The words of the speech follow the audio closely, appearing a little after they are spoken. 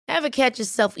Ever catch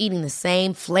yourself eating the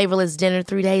same flavorless dinner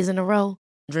 3 days in a row?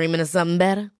 Dreaming of something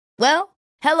better? Well,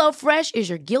 HelloFresh is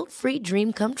your guilt-free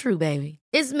dream come true, baby.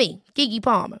 It's me, Keke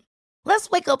Palmer. Let's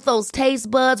wake up those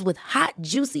taste buds with hot,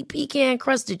 juicy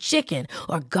pecan-crusted chicken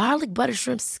or garlic butter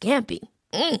shrimp scampi.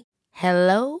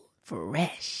 Hello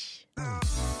Fresh.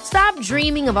 Stop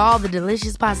dreaming of all the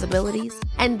delicious possibilities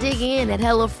and dig in at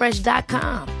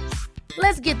HelloFresh.com.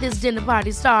 Let's get this dinner party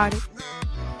started.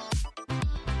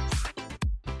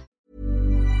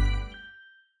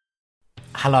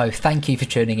 Hello, thank you for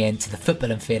tuning in to the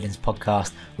Football and Feelings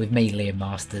podcast with me, Liam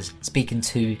Masters, speaking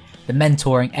to the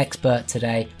mentoring expert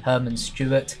today, Herman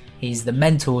Stewart. He's the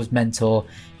mentor's mentor.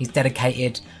 He's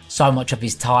dedicated so much of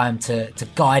his time to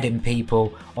guiding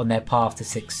people on their path to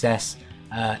success.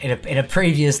 In a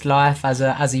previous life,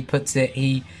 as he puts it,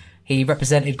 he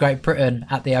represented Great Britain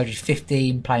at the age of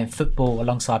 15, playing football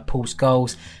alongside Paul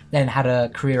Scholes, then had a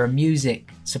career in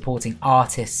music, supporting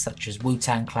artists such as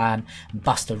Wu-Tang Clan and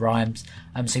Busta Rhymes.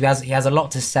 So he has a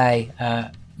lot to say,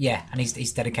 and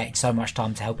he's dedicated so much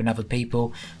time to helping other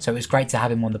people. So it was great to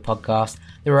have him on the podcast.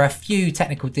 There were a few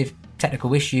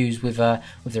technical issues with the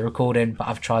recording, but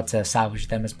I've tried to salvage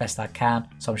them as best I can,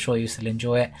 so I'm sure you'll still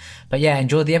enjoy it. But yeah,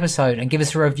 enjoy the episode and give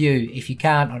us a review if you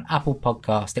can on Apple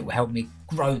Podcast. It will help me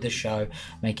grow the show,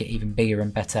 make it even bigger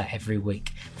and better every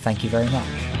week. Thank you very much.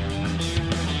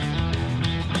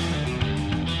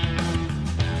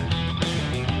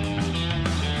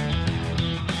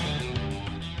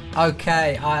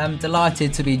 Okay, I am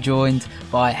delighted to be joined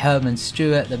by Herman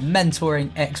Stewart, the mentoring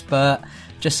expert.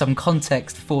 Just some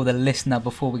context for the listener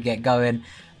before we get going.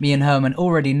 Me and Herman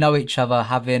already know each other,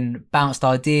 having bounced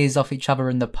ideas off each other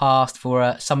in the past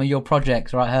for some of your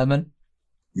projects, right, Herman?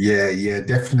 Yeah,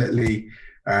 definitely.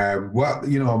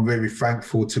 I'm very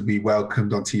thankful to be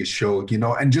welcomed onto your show,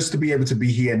 and just to be able to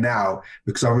be here now,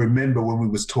 because I remember when we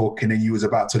was talking and you was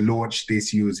about to launch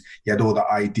this, you had all the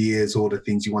ideas, all the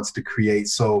things you wanted to create.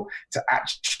 So to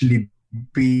actually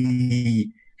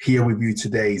be here with you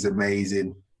today is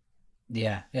amazing.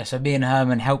 Yeah. So me and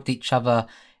Herman helped each other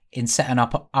in setting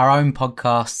up our own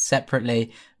podcast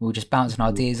separately. We were just bouncing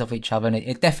ideas off each other, and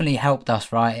it definitely helped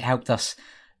us, right? It helped us,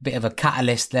 a bit of a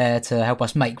catalyst there to help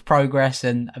us make progress.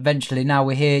 And eventually now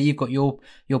we're here. You've got your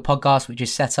podcast, which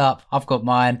is set up. I've got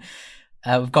mine.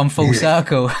 We've gone full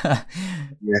circle.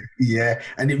 Yeah.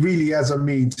 And it really has,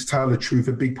 to tell the truth,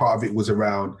 a big part of it was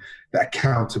around the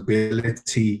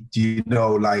accountability.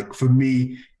 For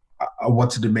me, I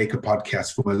wanted to make a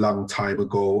podcast from a long time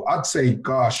ago. I'd say,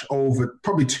 over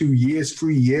probably 2 years,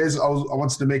 3 years, I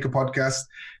wanted to make a podcast.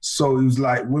 So it was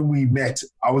like, when we met,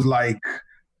 I was like,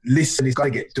 listen, it's got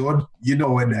to get done,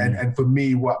 and for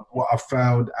me, what I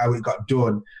found, how it got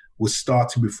done was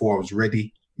starting before I was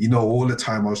ready. All the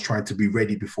time I was trying to be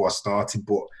ready before I started,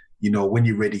 but, when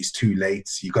you're ready, it's too late.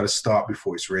 You got to start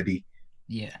before it's ready.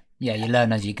 Yeah, you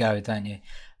learn as you go, don't you?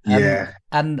 Yeah.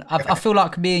 And I feel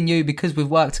like me and you, because we've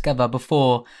worked together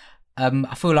before,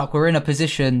 I feel like we're in a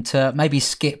position to maybe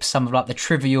skip some of the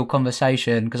trivial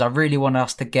conversation, because I really want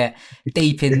us to get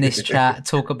deep in this chat,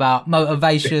 talk about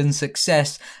motivation,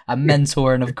 success and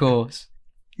mentoring, of course.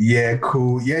 Yeah,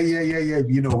 cool. Yeah.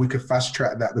 We could fast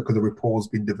track that because the rapport's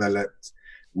been developed.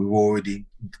 We've already,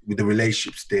 with the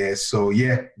relationships there. So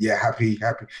yeah, happy.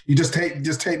 You just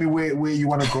take me where you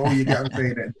want to go. You get what I'm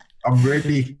saying? I'm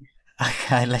ready.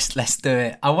 Okay, let's do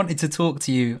it. I wanted to talk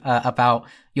to you about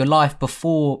your life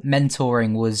before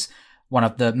mentoring was one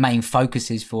of the main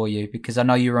focuses for you, because I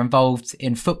know you were involved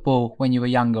in football when you were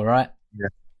younger, right?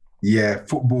 Yeah,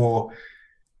 football.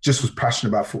 Just was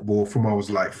passionate about football from I was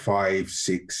like 5,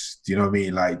 6. Do you know what I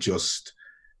mean? Just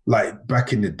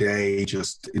back in the day,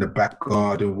 just in the back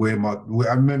garden,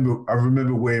 I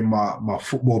remember wearing my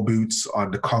football boots on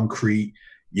the concrete.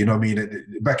 You know what I mean?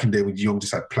 Back in the day when young,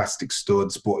 just had plastic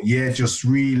studs. But yeah, just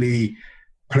really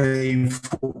playing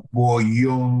football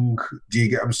young. Do you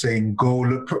get what I'm saying?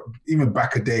 Goal, even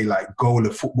back a day,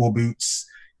 goalie football boots,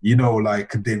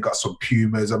 and then got some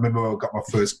Pumas. I remember I got my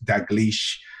first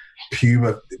Dalglish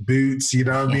Puma boots, you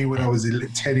know what I mean? When I was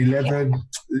 10, 11.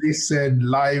 Listen,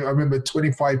 live, I remember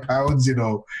 25 pounds, it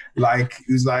was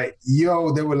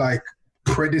they were like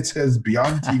predators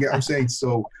beyond, you get what I'm saying?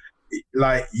 So,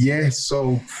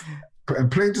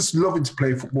 and playing, just loving to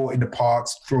play football in the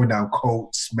parks, throwing down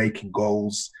coats, making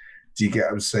goals. Do you get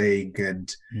what I'm saying?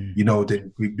 And,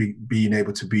 then being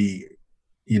able to be,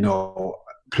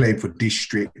 playing for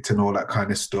district and all that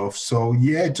kind of stuff. So,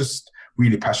 yeah, just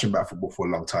really passionate about football for a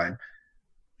long time.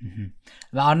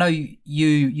 Mm-hmm. I know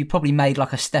you probably made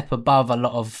a step above a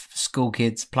lot of school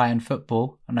kids playing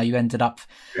football. I know you ended up...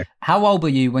 Yeah. How old were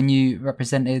you when you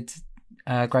represented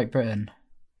Great Britain?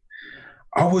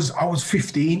 I was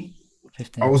 15. I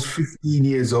 15. was 15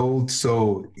 years old.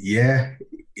 So yeah,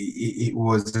 it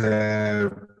was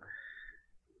a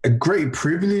great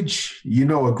privilege,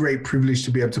 a great privilege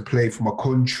to be able to play for my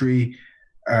country.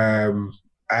 Um,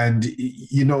 and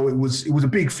it was a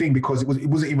big thing because it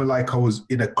wasn't even like I was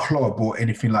in a club or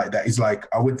anything like that. It's like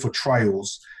I went for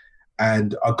trials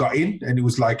and I got in, and it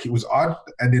was like it was on,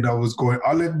 and then I was going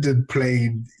Ireland and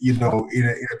playing, in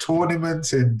a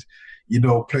tournament, and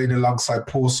playing alongside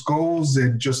Paul Scholes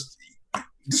and just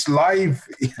live.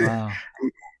 Wow.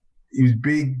 It was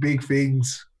big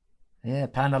things. Yeah,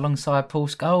 playing alongside Paul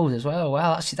Scholes as well.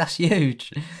 Wow, that's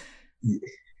huge.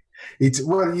 It's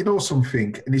well,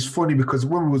 something, and it's funny because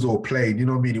when we was all playing, you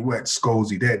know what I mean, it weren't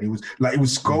Scholesy then. It was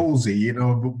Mm.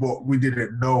 Scholesy, but we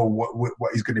didn't know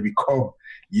what he's going to become.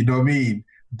 You know what I mean?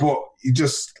 But it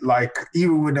just like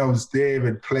even when I was there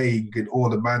and playing, and all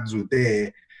the mans were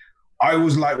there, I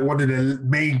was like one of the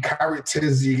main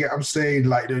characters. You get what I'm saying?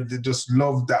 Like they just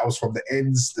loved that I was from the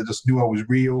ends. They just knew I was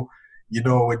real, and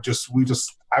we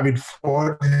just having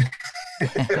fun.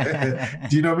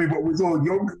 Do you know what I mean? But we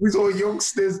was all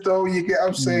youngsters though. You get what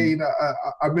I'm Mm. saying?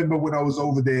 I remember when I was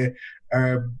over there,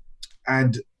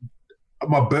 and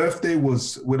my birthday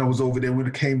was when I was over there. When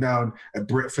it came down at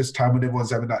breakfast time, when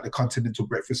everyone's having like the continental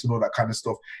breakfast and all that kind of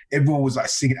stuff, everyone was like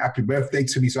singing "Happy Birthday"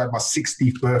 to me. So I had my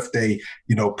 60th birthday,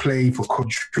 playing for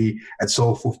country and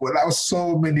so forth. But that was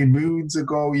so many moons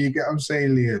ago. You get what I'm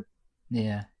saying, Liam?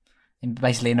 Yeah.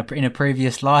 Basically in a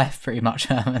previous life, pretty much,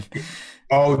 Herman.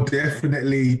 Oh,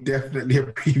 definitely a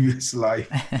previous life.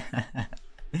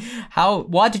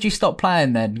 Why did you stop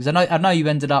playing then? Because I know you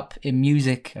ended up in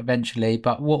music eventually,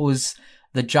 but what was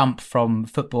the jump from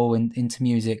football into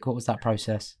music? What was that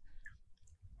process?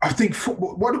 I think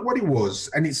football, what it was,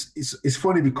 and it's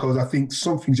funny because I think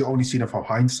some things you're only seeing from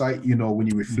hindsight, when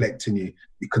you Mm. reflect and you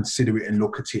consider it and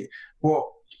look at it. But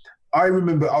I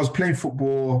remember I was playing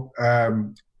football.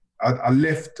 I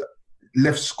left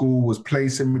school, was playing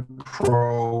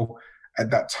semi-pro at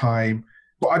that time,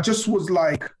 but I just was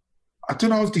like, I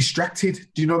don't know, I was distracted.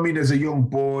 Do you know what I mean? As a young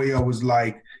boy, I was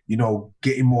like,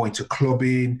 getting more into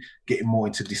clubbing, getting more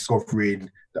into discovering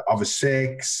the other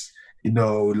sex,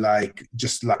 like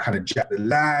just like kind of Jack the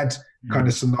Lad kind Mm.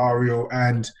 of scenario.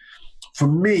 And for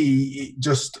me,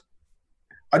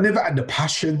 I never had the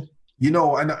passion,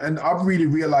 and I've really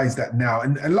realized that now.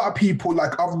 And a lot of people,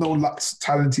 like I've known lots of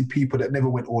talented people that never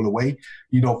went all the way,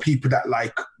 people that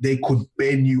like they could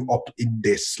bend you up in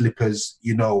their slippers,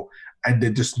 and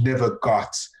they just never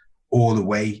got all the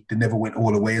way. They never went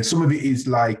all the way. And some of it is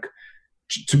like,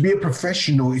 to be a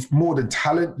professional, it's more than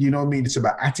talent. You know what I mean? It's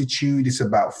about attitude. It's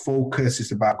about focus.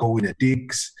 It's about going to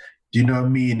digs. Do you know what I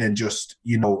mean? And just,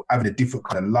 having a different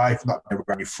kind of life, not being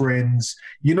around your friends,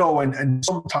 and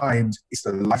sometimes it's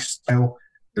the lifestyle.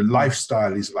 The Mm.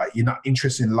 lifestyle is like, you're not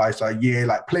interested in lifestyle. Yeah,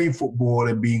 like playing football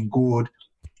and being good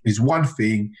is one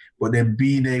thing, but then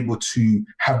being able to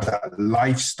have that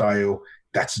lifestyle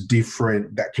that's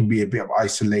different, that can be a bit of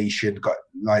isolation, got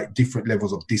like different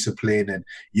levels of discipline, and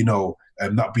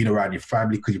not being around your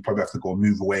family because you probably have to go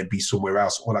move away and be somewhere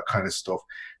else, all that kind of stuff.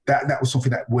 That was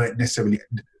something that weren't necessarily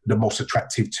the most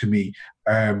attractive to me.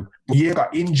 But yeah, I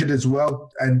got injured as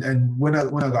well, and when I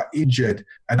got injured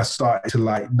and I started to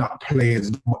like not play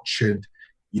as much, and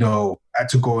had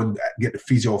to go and get the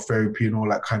physiotherapy and all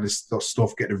that kind of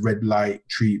stuff, get the red light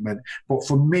treatment. But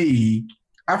for me,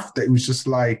 after, it was just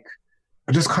like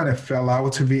I just kind of fell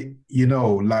out of it,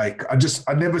 like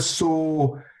I never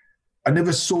saw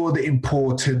the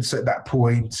importance at that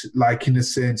point. Like, in a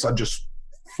sense, I just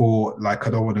thought like, I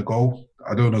don't want to go.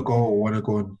 I don't want to go. I want to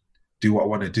go and do what I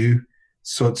want to do.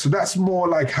 So that's more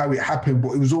like how it happened.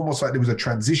 But it was almost like there was a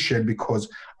transition because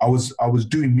I was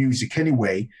doing music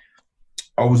anyway.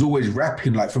 I was always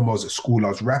rapping, like from when I was at school, I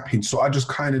was rapping. So I just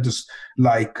kind of just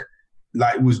like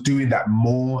was doing that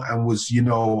more, and was,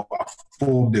 I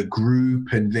formed a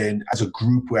group, and then as a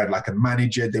group we had like a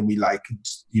manager, then we like,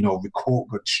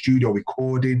 got studio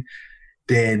recording,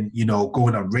 then,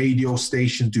 going on radio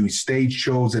stations, doing stage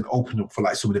shows, and opening up for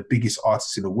like some of the biggest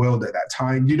artists in the world at that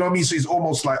time. You know what I mean? So it's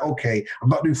almost like, okay, I'm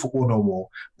not doing football no more,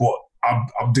 but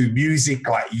I'm doing music.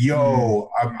 Like, Mm.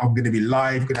 I'm going to be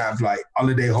live, going to have like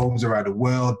holiday homes around the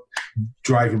world,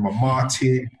 driving my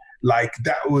Martin. Like,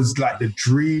 that was like the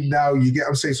dream now. You get what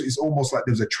I'm saying? So it's almost like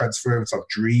there's a transference of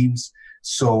dreams.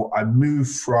 So I moved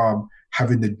from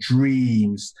having the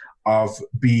dreams of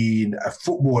being a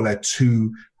footballer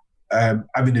to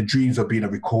having the dreams of being a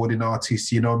recording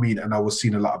artist, you know what I mean? And I was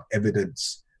seeing a lot of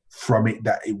evidence from it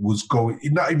that it was going,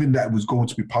 not even that it was going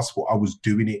to be possible, I was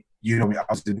doing it, you know what I mean?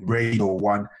 I was in Radio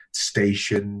 1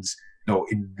 stations,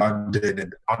 in London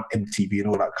and on MTV and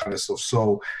all that kind of stuff.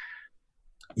 So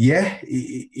yeah,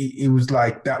 it was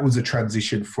like that was a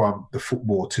transition from the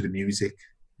football to the music.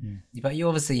 But you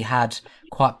obviously had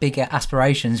quite big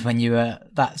aspirations when you were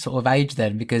that sort of age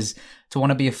then, because to want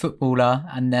to be a footballer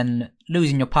and then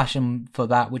losing your passion for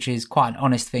that, which is quite an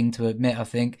honest thing to admit, I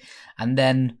think, and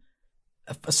then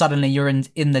suddenly you're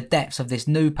in the depths of this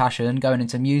new passion going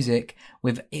into music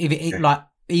with like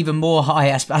even more high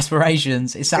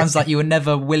aspirations. It sounds like you were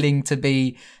never willing to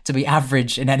be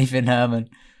average in anything, Herman.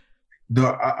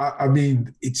 No, I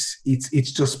mean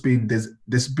it's just been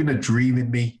there's been a dream in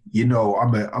me.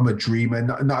 I'm a dreamer,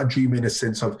 not a dreamer in a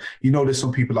sense of, there's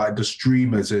some people like just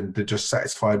dreamers and they're just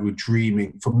satisfied with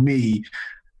dreaming. For me,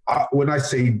 when I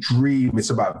say dream, it's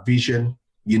about vision.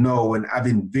 And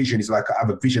having vision is like I have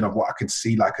a vision of what I can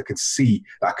see. Like I can see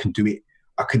that I can do it.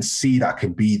 I can see that I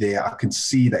can be there. I can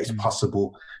see that it's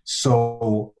possible.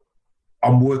 So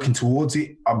I'm working towards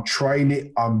it. I'm trying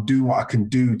it. I'm doing what I can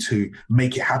do to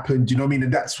make it happen. Do you know what I mean?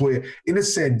 And that's where, in a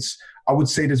sense, I would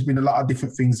say there's been a lot of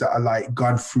different things that I like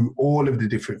gone through all of the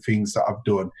different things that I've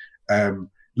done.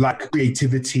 Like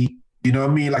creativity, you know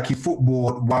what I mean? Like in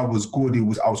football, while I was good,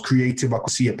 I was creative. I could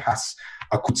see a pass.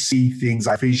 I could see things,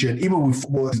 I vision. Even with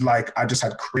football, it's like I just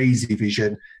had crazy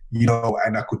vision,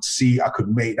 and I could see, I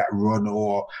could make that run,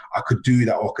 or I could do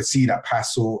that, or I could see that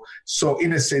pass. So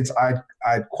in a sense, I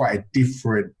had quite a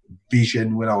different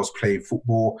vision when I was playing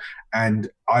football, and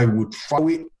I would follow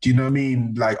it. Do you know what I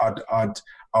mean? Like I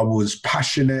was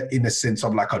passionate in the sense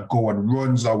of like I'd go on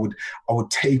runs, I would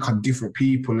take on different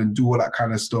people and do all that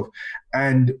kind of stuff.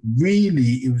 And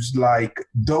really, it was like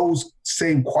those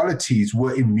same qualities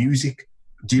were in music.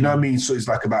 Do you know what I mean? So it's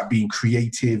like about being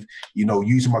creative,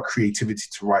 using my creativity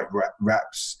to write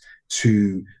raps,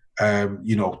 to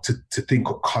think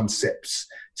of concepts,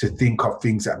 to think of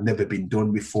things that have never been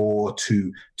done before,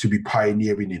 to be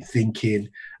pioneering in thinking,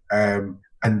 and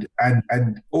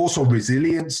also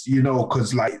resilience,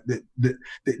 because like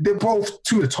they're both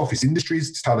two of the toughest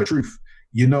industries, to tell the truth.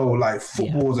 Like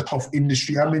football is a tough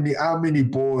industry. How many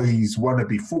boys want to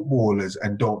be footballers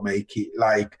and don't make it?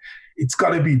 Like, it's got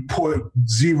to be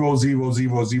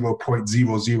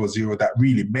 0.00000.000 that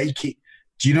really make it.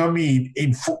 Do you know what I mean?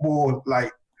 In football,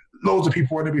 like loads of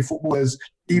people want to be footballers.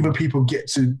 Even people get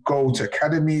to go to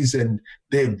academies and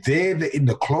they're there, they're in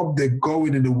the club, they're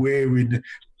going and they're wearing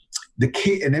the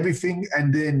kit and everything.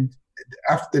 And then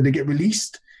after they get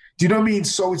released, do you know what I mean?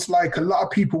 So it's like a lot of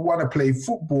people want to play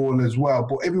football as well,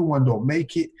 but everyone don't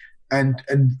make it. And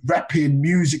rapping,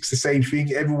 music's the same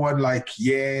thing. Everyone they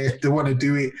want to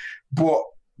do it, but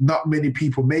not many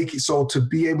people make it. So to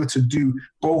be able to do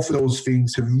both of those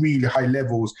things to really high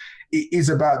levels, it is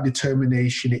about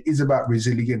determination. It is about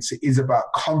resilience. It is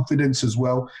about confidence as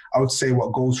well. I would say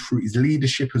what goes through is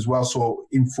leadership as well. So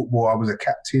in football, I was a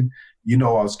captain. I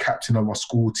was captain of my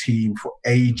school team for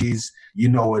ages,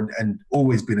 and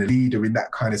always been a leader in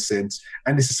that kind of sense.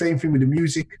 And it's the same thing with the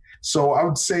music. So I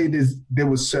would say there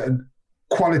was certain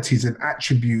qualities and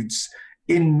attributes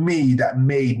in me that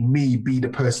made me be the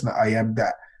person that I am,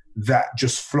 that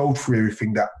just flowed through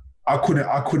everything, that I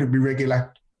couldn't be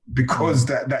regular because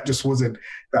that just wasn't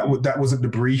that wasn't the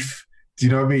brief. Do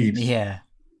you know what I mean? Yeah,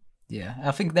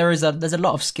 I think there's a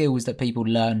lot of skills that people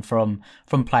learn from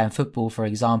playing football, for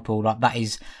example. Like that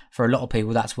is, for a lot of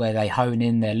people, that's where they hone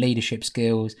in their leadership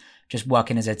skills, just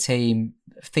working as a team,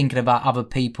 thinking about other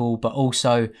people, but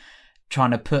also trying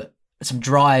to put some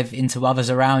drive into others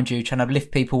around you, trying to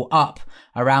lift people up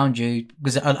around you.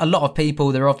 Because a lot of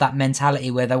people, they're of that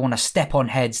mentality where they want to step on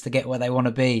heads to get where they want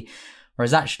to be.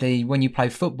 Whereas actually, when you play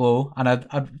football, and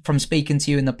I from speaking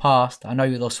to you in the past, I know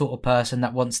you're the sort of person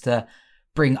that wants to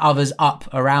bring others up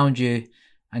around you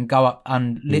and go up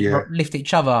and lift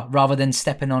each other rather than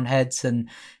stepping on heads and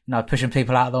pushing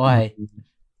people out of the way.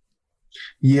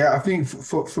 Yeah, I think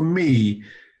for me,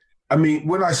 I mean,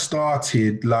 when I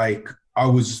started, I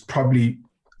was probably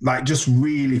just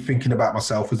really thinking about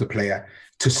myself as a player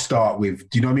to start with.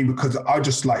 Do you know what I mean? Because I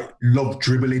just love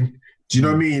dribbling. Do you know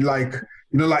what I mean? Like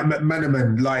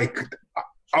McManaman,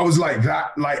 I was like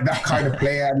that kind of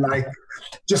player,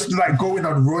 just going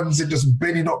on runs and just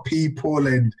bending up people,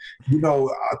 and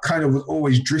I kind of was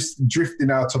always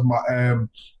drifting out of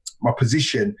my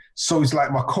position. So it's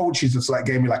like my coaches just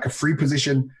gave me a free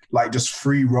position, just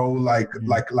free roll, like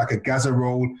a Gaza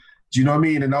roll. Do you know what I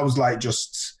mean? And I was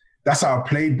that's how I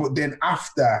played. But then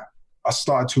after I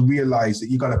started to realize that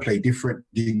you got to play different.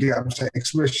 You get what I'm saying?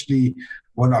 Especially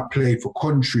when I played for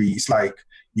country, it's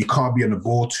you can't be on the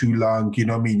ball too long. You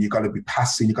know what I mean? You got to be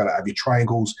passing. You got to have your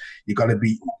triangles. You got to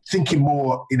be thinking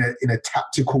more in a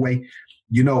tactical way.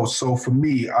 So for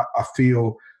me, I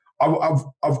feel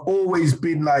I've always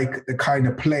been like the kind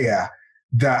of player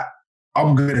that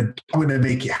I'm gonna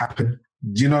make it happen.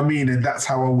 Do you know what I mean? And that's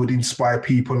how I would inspire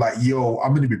people. Like, yo,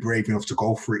 I'm gonna be brave enough to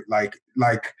go for it. Like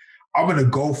I'm gonna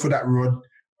go for that run.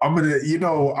 I'm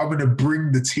gonna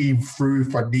bring the team through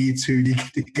if I need to. You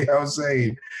get what I'm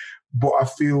saying? But I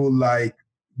feel like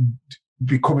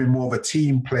becoming more of a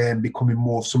team player and becoming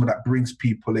more of someone that brings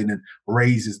people in and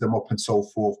raises them up and so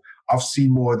forth. I've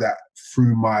seen more of that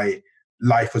through my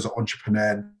life as an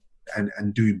entrepreneur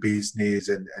and doing business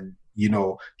and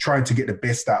trying to get the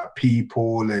best out of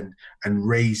people and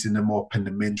raising them up and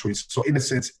the mentoring. So in a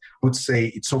sense, I would say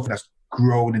it's something that's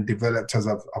grown and developed as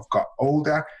I've got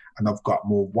older and I've got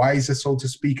more wiser, so to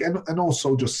speak, and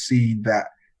also just see that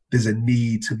there's a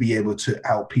need to be able to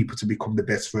help people to become the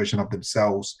best version of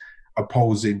themselves,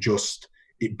 opposing just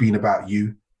it being about you.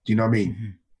 Do you know what I mean?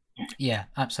 Mm-hmm. Yeah,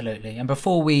 absolutely. And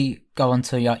before we go on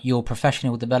to your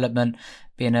professional development,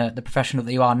 being the professional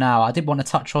that you are now, I did want to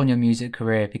touch on your music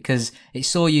career because it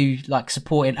saw you like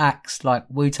supporting acts like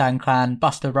Wu-Tang Clan,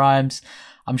 Busta Rhymes.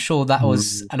 I'm sure that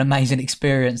was an amazing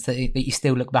experience that you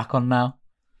still look back on now.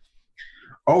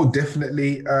 Oh,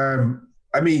 definitely.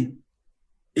 I mean,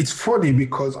 it's funny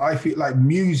because I feel like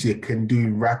music and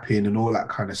doing rapping and all that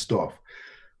kind of stuff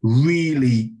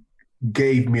really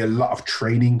gave me a lot of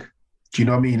training. Do you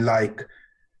know what I mean? Like,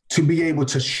 to be able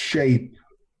to shape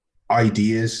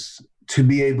ideas, to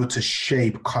be able to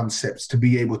shape concepts, to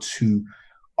be able to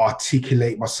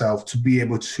articulate myself, to be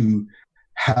able to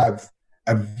have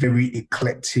a very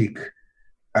eclectic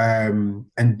and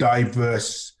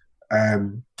diverse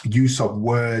use of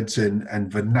words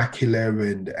and vernacular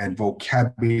and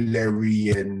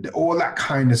vocabulary and all that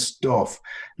kind of stuff.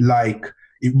 Like,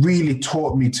 it really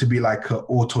taught me to be like an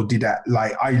autodidact.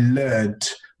 Like, I learned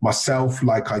myself,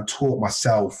 like I taught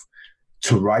myself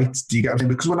to write. Do you get what I'm saying?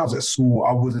 Because when I was at school,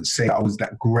 I wouldn't say I was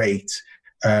that great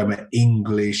at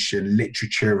English and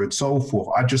literature and so forth.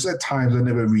 I just, at times, I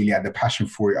never really had the passion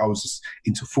for it. I was just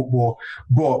into football.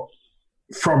 But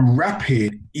from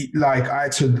rapping,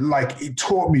 it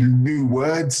taught me new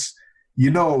words,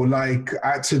 like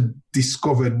I had to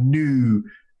discover new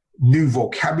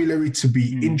vocabulary to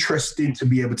be interesting, to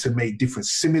be able to make different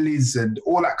similes and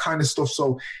all that kind of stuff.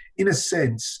 So in a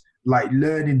sense, like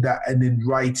learning that and then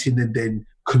writing and then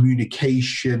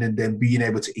communication and then being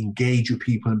able to engage with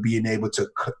people and being able to,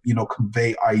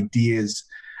 convey ideas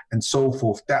and so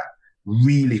forth, that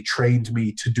really trained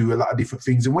me to do a lot of different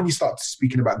things. And when you start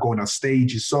speaking about going on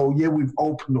stages, so yeah, we've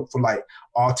opened up for like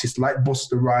artists like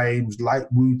Busta Rhymes, like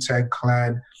Wu-Tang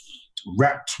Clan,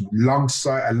 rapped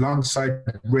alongside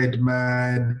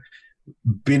Redman,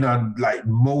 been on like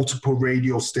multiple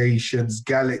radio stations,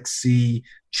 Galaxy,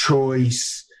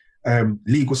 Choice,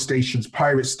 legal stations,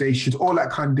 pirate stations, all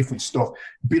that kind of different stuff,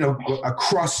 been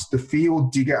across the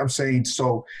field. Do you get what I'm saying?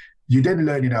 So you're then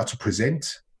learning how to present.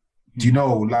 Do you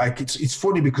know, like it's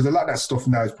funny because a lot of that stuff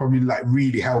now is probably like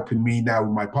really helping me now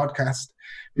with my podcast,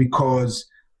 because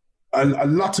a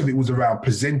lot of it was around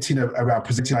presenting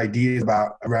ideas,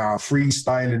 around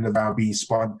freestyling, around being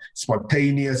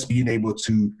spontaneous, being able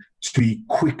to be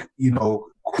quick,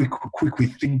 quick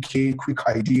with thinking, quick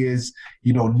ideas,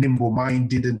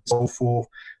 nimble-minded and so forth.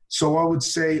 So I would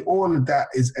say all of that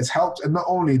has helped. And not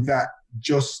only that,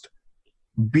 just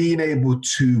being able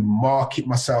to market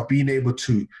myself, being able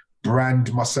to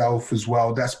brand myself as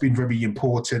well. That's been very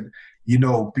important.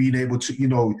 Being able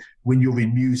to, when you're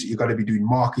in music, you got to be doing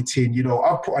marketing.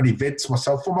 I've put on events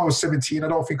myself. From I was 17, I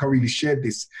don't think I really shared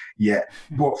this yet,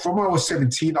 but from I was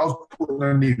 17, I was putting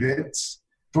on events.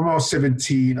 From I was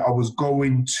 17, I was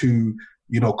going to,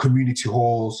 community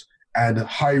halls and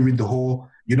hiring the hall,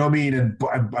 you know what I mean? And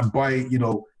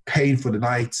buying, paying for the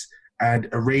nights and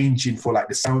arranging for like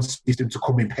the sound system to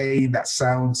come in, paying that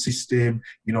sound system,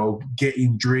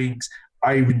 getting drinks,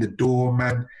 hiring the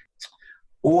doorman.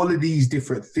 All of these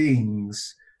different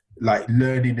things, like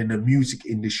learning in the music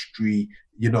industry,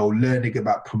 learning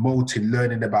about promoting,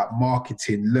 learning about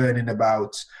marketing, learning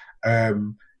about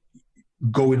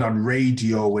going on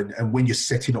radio and when you're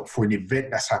setting up for an event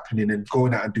that's happening and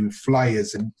going out and doing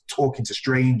flyers and talking to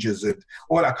strangers and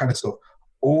all that kind of stuff.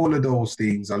 All of those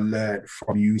things I learned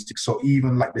from music. So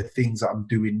even like the things that I'm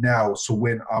doing now, so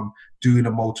when I'm doing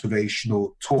a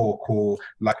motivational talk, or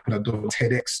like when I do a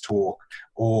TEDx talk,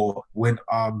 or when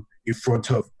I'm in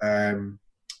front of a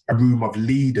room of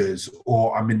leaders,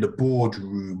 or I'm in the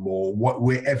boardroom or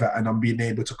wherever, and I'm being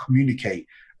able to communicate,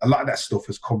 a lot of that stuff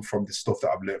has come from the stuff that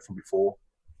I've learned from before.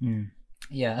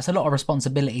 Yeah, that's a lot of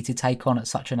responsibility to take on at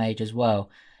such an age as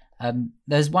well.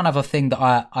 There's one other thing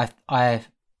that I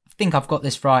think I've got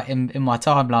this right in my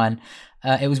timeline.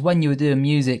 It was when you were doing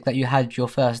music that you had your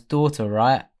first daughter,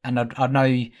 right? And I know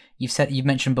you've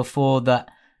mentioned before that,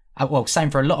 well, same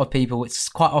for a lot of people, it's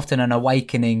quite often an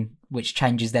awakening which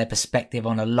changes their perspective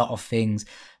on a lot of things.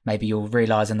 Maybe you're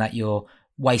realizing that you're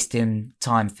wasting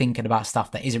time thinking about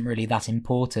stuff that isn't really that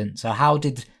important. So how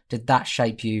did that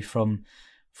shape you from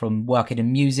working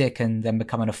in music and then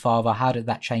becoming a father? How did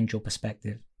that change your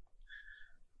perspective?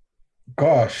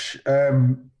 Gosh,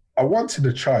 I wanted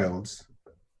a child,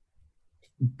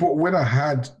 but when I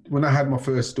had my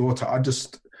first daughter,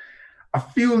 I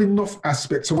feel enough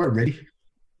aspects I weren't ready.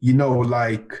 You know,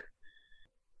 like,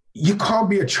 you can't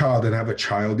be a child and have a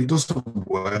child. It doesn't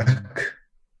work.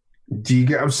 Do you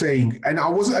get what I'm saying? And I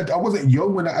wasn't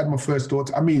young when I had my first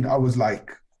daughter. I mean, I was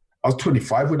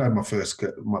 25 when I had my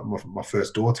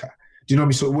first daughter. Do you know what I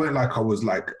mean? So it weren't like I was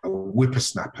like a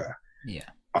whippersnapper. Yeah.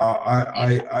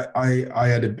 I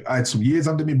had some years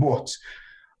under me, but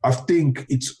I think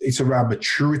it's around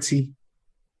maturity.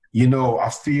 You know, I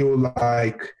feel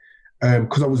like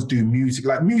because I was doing music,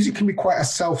 like music can be quite a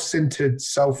self-centered,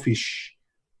 selfish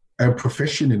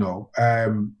profession. You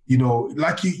know,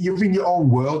 like you're in your own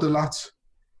world a lot.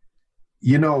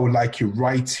 You know, like you're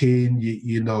writing.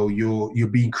 You know, you're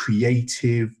being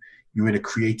creative. You're in a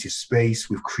creative space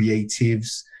with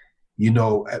creatives. You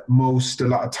know, a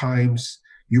lot of times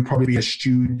you'll probably be in a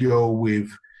studio with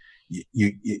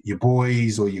your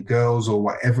boys or your girls or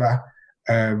whatever,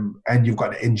 and you've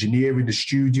got an engineer in the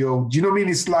studio. Do you know what I mean?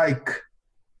 It's like,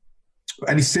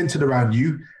 and it's centered around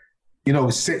you. You know,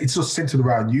 it's just centered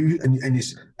around you, and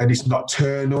it's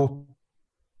nocturnal.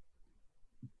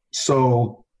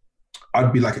 So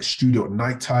I'd be like at studio at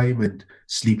nighttime and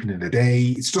sleeping in the day.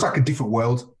 It's just like a different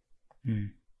world. Mm.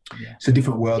 Yeah. It's a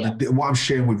different world. Yeah. And what I'm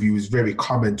sharing with you is very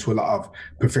common to a lot of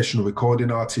professional recording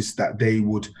artists, that they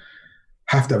would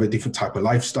have to have a different type of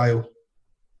lifestyle.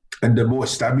 And the more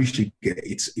established you get,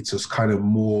 it's just kind of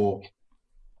more,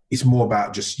 it's more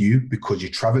about just you, because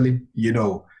you're traveling, you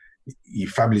know, your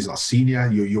family's not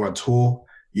senior, you're on tour.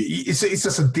 It's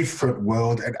just a different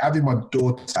world. And having my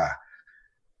daughter,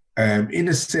 in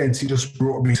a sense, it just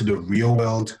brought me to the real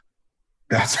world.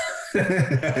 That's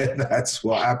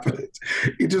what happened.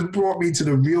 It just brought me to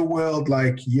the real world.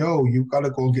 Like, yo, you've got to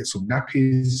go and get some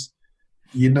nappies.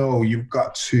 You know, you've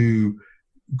got to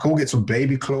go and get some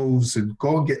baby clothes and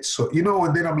go and get some, you know.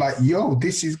 And then I'm like, yo,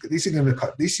 this is going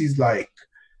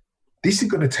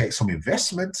to take some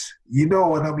investment, you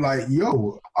know. And I'm like,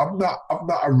 yo, I'm not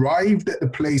arrived at the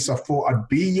place I thought I'd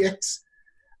be yet.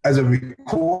 As a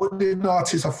recording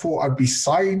artist, I thought I'd be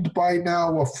signed by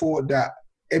now. I thought that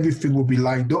everything would be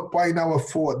lined up by now. I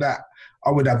thought that I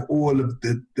would have all of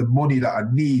the money that I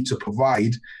need to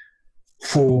provide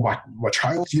for my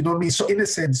child. You know what I mean? So in a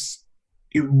sense,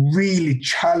 it really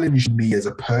challenged me as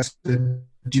a person.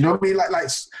 Do you know what I mean? Like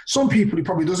some people, it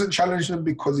probably doesn't challenge them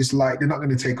because it's like they're not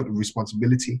going to take up the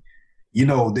responsibility. You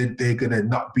know, they're going to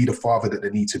not be the father that they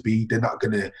need to be. They're not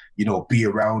going to, you know, be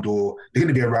around, or they're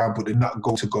going to be around, but they're not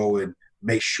going to go and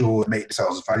make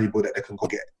themselves valuable, that they can go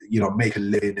get, you know, make a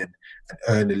living and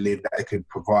earn a living that they can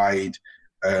provide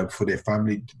for their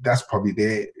family. That's probably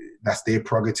their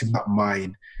prerogative, not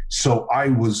mine. So I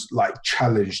was like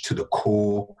challenged to the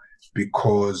core,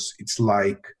 because it's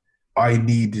like I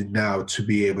needed now to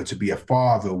be able to be a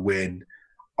father when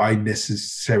I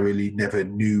necessarily never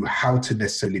knew how to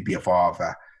necessarily be a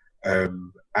father.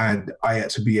 And I had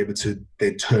to be able to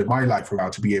then turn my life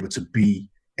around to be able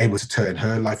to turn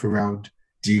her life around.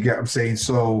 Do you get what I'm saying?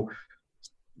 So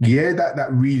yeah, that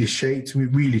really shaped me,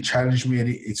 really challenged me, and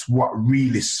it's what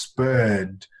really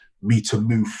spurred me to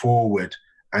move forward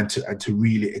and to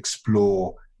really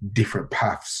explore different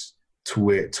paths to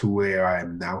where I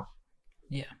am now.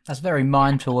 Yeah, that's very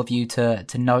mindful of you to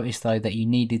notice, though, that you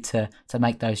needed to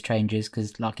make those changes,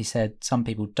 because like you said, some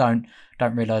people don't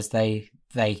realise they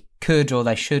could or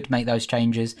they should make those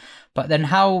changes. But then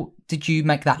how did you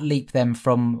make that leap then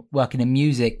from working in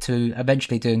music to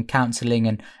eventually doing counselling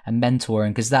and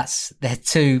mentoring? Because they're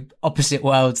two opposite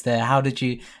worlds there. How did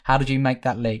you make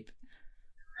that leap?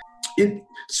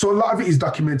 So a lot of it is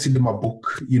documented in my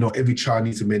book, you know, Every Child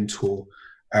Needs a Mentor,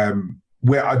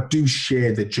 where I do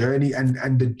share the journey.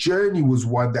 And the journey was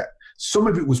one that some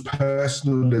of it was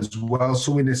personal as well.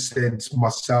 So in a sense,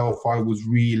 myself, I was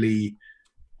really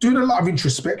doing a lot of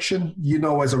introspection, you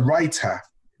know, as a writer,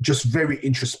 just very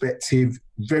introspective,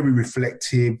 very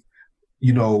reflective,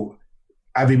 you know,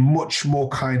 having much more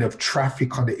kind of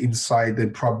traffic on the inside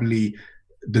than probably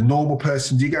the normal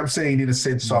person. Do you get what I'm saying? In a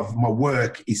sense of my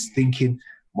work is thinking,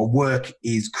 my work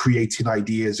is creating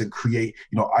ideas and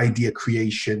idea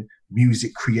creation,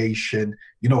 music creation,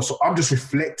 you know, so I'm just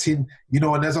reflecting, you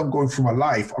know, and as I'm going through my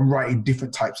life, I'm writing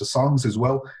different types of songs as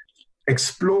well.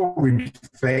 exploring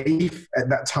faith at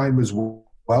that time as well.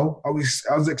 I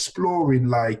was exploring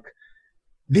like,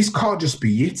 this can't just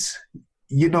be it.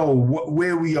 You know,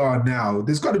 where we are now,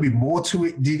 there's got to be more to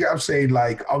it. Do you get what I'm saying?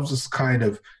 Like, I was just kind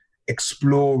of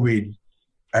exploring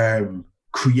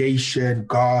creation,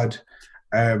 God,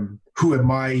 who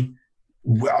am I?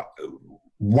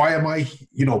 Why am I?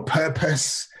 You know,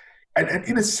 purpose. And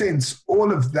in a sense,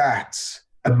 all of that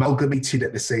amalgamated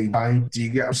at the same time. Do you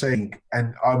get what I'm saying?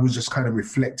 And I was just kind of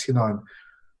reflecting on,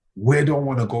 where do I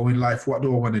want to go in life? What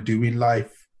do I want to do in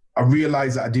life? I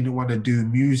realized that I didn't want to do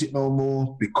music no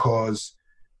more because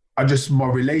my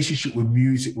relationship with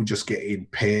music was just getting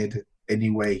impaired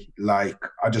anyway. Like,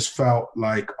 I just felt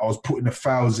like I was putting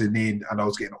 1,000 in and I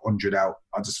was getting 100 out.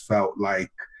 I just felt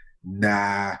like,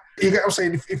 nah. You get what I'm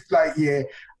saying? If like, yeah,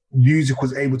 music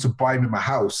was able to buy me my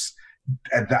house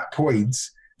at that point,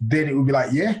 then it would be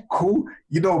like, yeah, cool.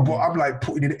 You know, but I'm like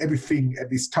putting in everything at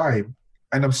this time.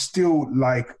 And I'm still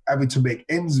like having to make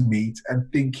ends meet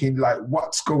and thinking like,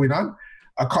 what's going on?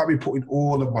 I can't be putting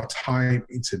all of my time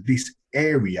into this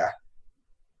area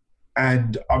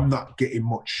and I'm not getting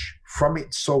much from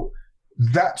it. So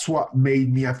that's what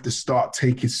made me have to start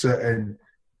taking certain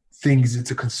things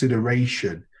into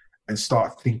consideration and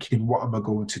start thinking, what am I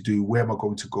going to do? Where am I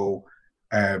going to go?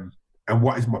 And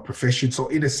what is my profession? So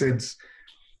in a sense,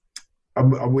 I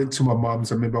went to my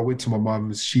mum's. I remember I went to my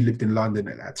mum's. She lived in London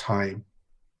at that time.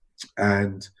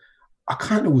 And I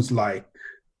kind of was like,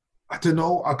 I don't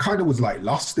know, I kind of was like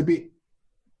lost a bit.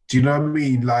 Do you know what I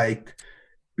mean? Like,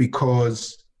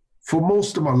 because for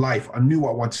most of my life, I knew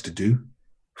what I wanted to do.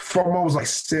 From I was like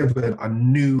 7, I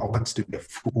knew I wanted to be a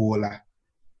footballer.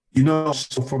 You know,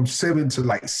 so from 7 to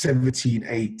like 17,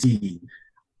 18,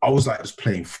 I was like just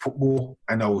playing football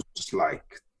and I was just like,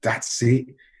 that's it.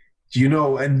 You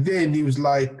know, and then it was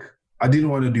like, I didn't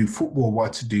want to do football, I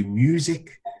wanted to do music.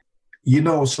 You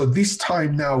know, so this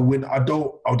time now when I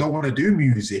don't want to do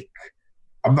music,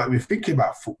 I'm not even thinking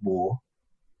about football.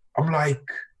 I'm like,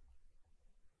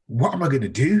 what am I going to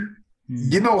do?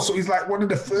 You know, so it's like one of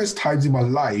the first times in my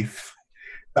life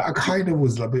that I kind of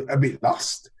was a bit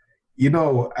lost, you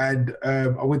know, and I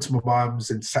went to my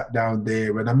mom's and sat down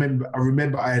there and I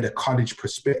remember I had a college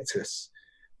prospectus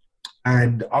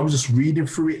and I was just reading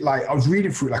through it. Like I was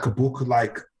reading through it like a book,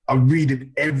 like I'm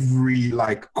reading every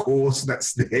like course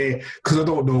that's there because I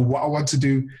don't know what I want to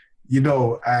do, you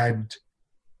know, and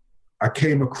I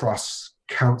came across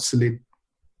counseling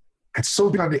and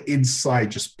something on the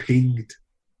inside just pinged.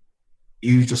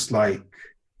 It was just like,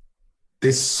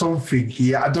 there's something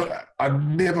here. I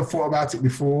never thought about it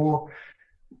before,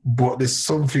 but there's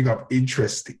something of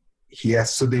interest here.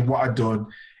 So then what I done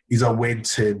is I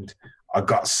went and I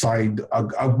got signed.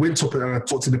 I went up and I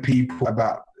talked to the people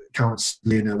about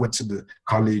counseling and I went to the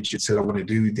college and said, I want to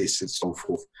do this and so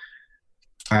forth.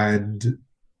 And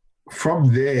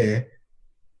from there,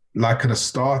 like, and I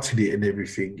started it and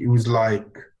everything, it was like,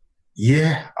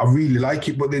 yeah, I really like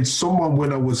it. But then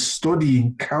when I was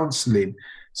studying counseling,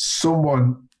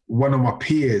 one of my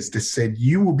peers, they said,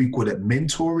 you will be good at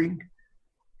mentoring.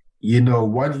 You know,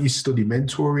 why don't you study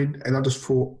mentoring? And I just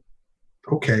thought,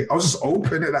 okay, I was just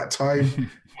open at that time,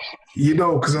 you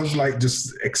know, because I was like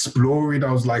just exploring.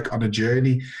 I was like on a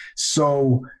journey.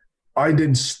 So I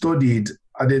then studied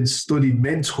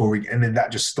mentoring, and then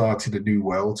that just started a new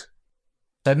world.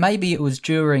 So maybe it was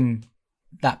during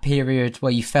that period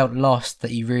where you felt lost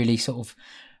that you really sort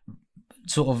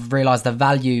of realized the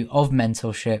value of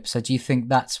mentorship. So do you think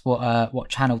that's what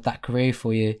channeled that career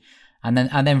for you? And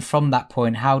then from that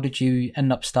point, how did you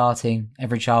end up starting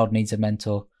Every Child Needs a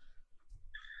Mentor?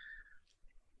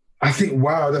 I think,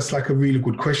 wow, that's like a really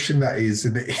good question. That is,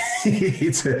 and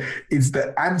it's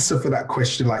the answer for that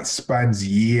question like spans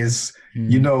years,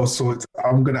 you know. So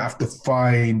I'm gonna have to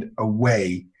find a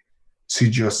way to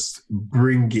just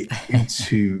bring it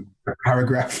into a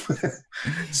paragraph.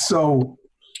 So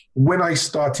when I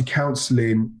started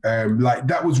counseling, like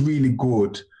that was really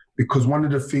good because one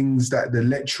of the things that the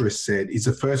lecturer said is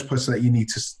the first person that you need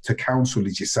to counsel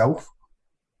is yourself,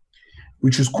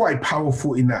 which was quite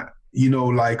powerful in that, you know,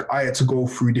 like I had to go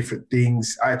through different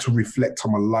things. I had to reflect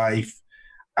on my life.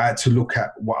 I had to look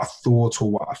at what I thought or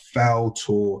what I felt,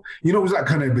 or, you know, it was like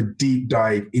kind of a deep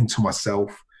dive into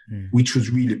myself, which was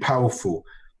really powerful.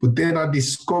 But then I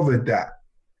discovered that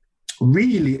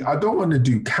really, I don't want to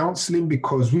do counseling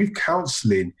because with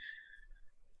counseling,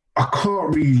 I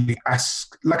can't really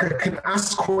ask, like I can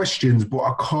ask questions, but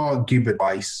I can't give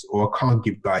advice or I can't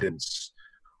give guidance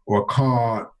or I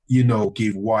can't, you know,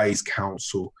 give wise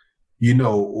counsel, you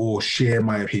know, or share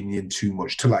my opinion too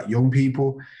much to like young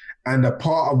people. And a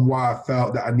part of why I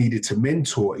felt that I needed to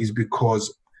mentor is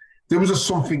because there was just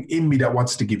something in me that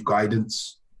wants to give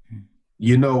guidance,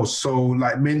 you know. So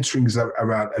like mentoring is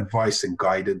around advice and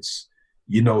guidance,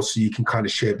 you know, so you can kind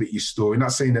of share a bit of your story.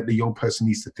 Not saying that the young person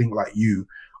needs to think like you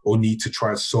or need to try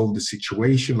and solve the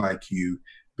situation like you,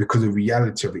 because the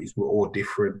reality of it is we're all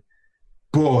different.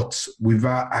 But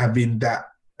without having that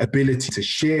ability to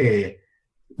share,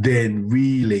 then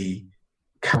really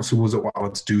counselling wasn't what I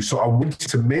want to do. So I went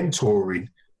to mentoring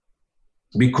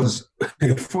because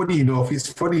it's funny enough,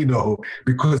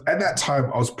 because at that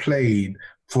time I was playing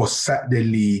for a Saturday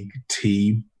League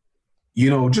team, you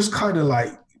know, just kind of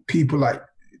like people like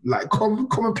come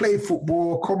and play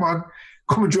football, come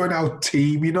and join our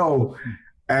team, you know.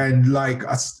 And like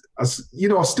I you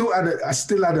know, I still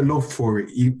had a love for it.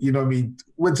 You know what I mean?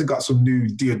 Went and got some new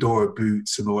Diodora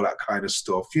boots and all that kind of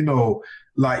stuff, you know.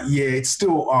 Like, yeah, it's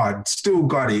still on, still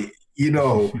got it, you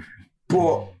know.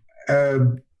 But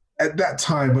at that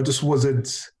time, I just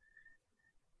wasn't.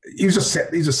 It was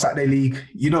a Saturday League,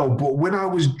 you know. But when I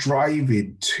was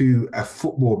driving to a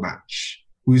football match,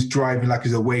 we was driving like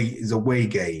it's a away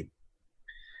game.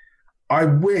 I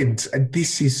went, and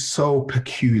this is so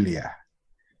peculiar.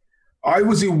 I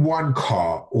was in one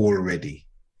car already.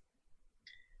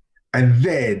 And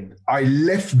then I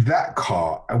left that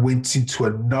car and went into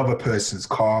another person's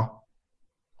car.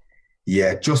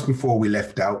 Yeah, just before we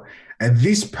left out. And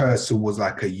this person was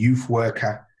like a youth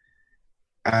worker.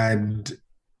 And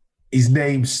his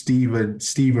name's Stephen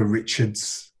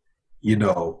Richards, you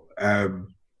know. And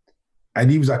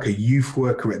he was like a youth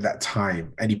worker at that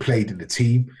time. And he played in the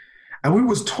team. And we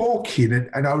was talking,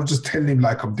 and I was just telling him,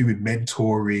 like, I'm doing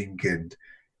mentoring and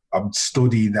I'm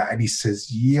studying that. And he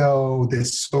says, yo,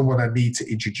 there's someone I need to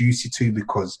introduce you to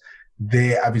because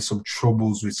they're having some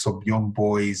troubles with some young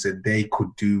boys and they could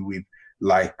do with,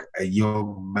 like, a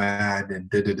young man and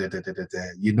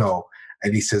da-da-da-da-da-da, you know.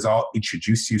 And he says, I'll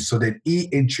introduce you. So then he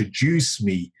introduced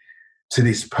me to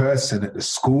this person at the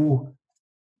school,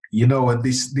 you know, and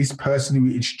this person who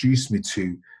he introduced me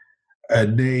to, her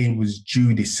name was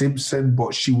Judy Simpson,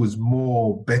 but she was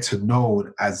better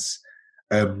known as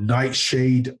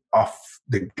Nightshade of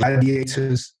the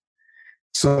Gladiators.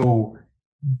 So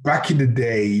back in the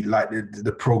day, like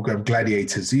the program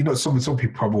Gladiators, you know, some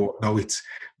people probably won't know it,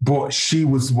 but she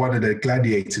was one of the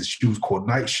gladiators. She was called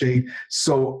Nightshade.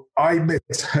 So I met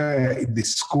her in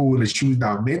this school, and she was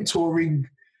now mentoring.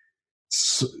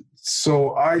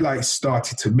 So I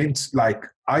started to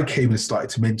I came and started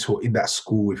to mentor in that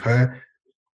school with her,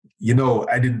 you know,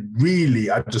 and then really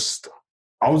I was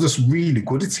just really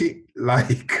good at it.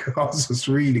 Like, I was just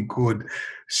really good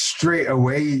straight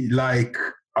away. Like,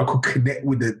 I could connect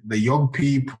with the young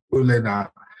people, and I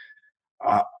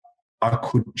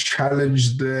could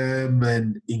challenge them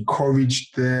and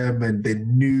encourage them, and they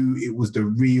knew it was the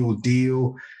real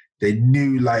deal. They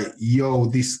knew, like, yo,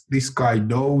 this guy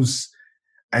knows.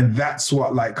 And that's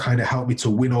what, like, kind of helped me to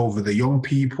win over the young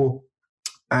people.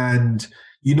 And,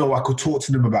 you know, I could talk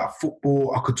to them about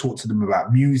football. I could talk to them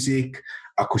about music.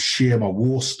 I could share my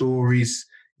war stories,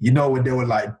 you know, and they were,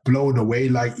 like, blown away,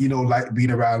 like, you know, like being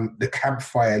around the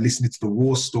campfire, listening to the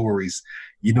war stories,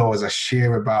 you know, as I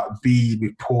share about being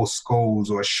with Paul Scholes,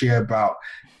 or I share about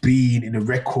being in a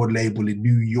record label in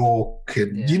New York.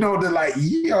 And, you know, they're like,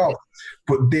 yo.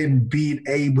 But then being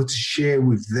able to share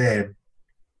with them,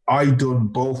 I done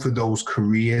both of those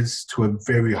careers to a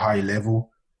very high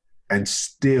level, and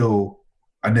still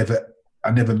I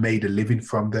never made a living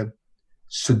from them.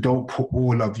 So don't put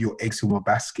all of your eggs in one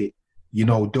basket. You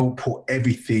know, don't put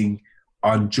everything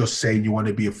on just saying you want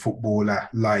to be a footballer.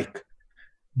 Like,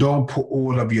 don't put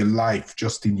all of your life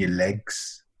just in your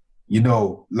legs. You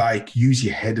know, like, use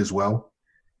your head as well,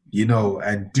 you know,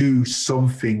 and do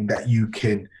something that you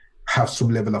can have some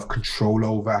level of control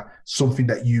over, something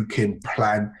that you can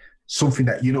plan, something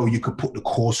that, you know, you could put the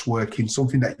coursework in,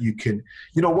 something that you can,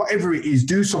 you know, whatever it is,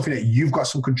 do something that you've got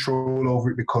some control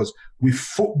over it. Because with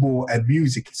football and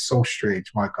music, it's so strange,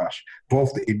 my gosh,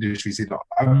 both the industries, you know,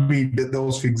 I mean,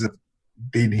 those things have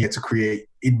been here to create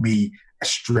in me a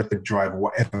strength and drive or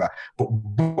whatever. But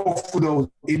both of those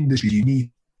industries, you need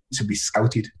to be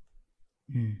scouted.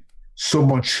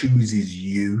 Someone chooses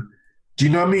you. Do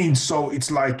you know what I mean? So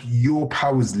it's like your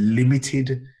power is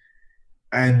limited.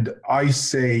 And I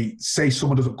say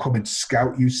someone doesn't come and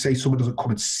scout you, say someone doesn't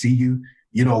come and see you,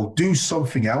 you know, do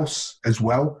something else as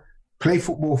well. Play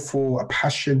football for a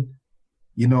passion,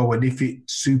 you know, and if it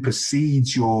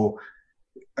supersedes your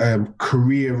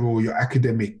career or your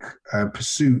academic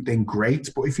pursuit, then great.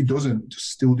 But if it doesn't,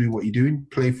 just still do what you're doing.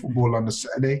 Play football on a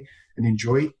Saturday and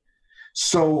enjoy it.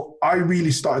 So I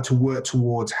really started to work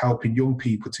towards helping young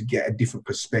people to get a different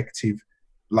perspective.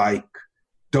 Like,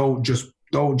 don't just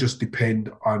depend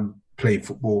on playing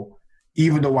football.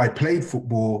 Even though I played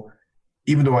football,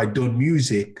 even though I done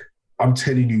music, I'm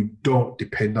telling you, don't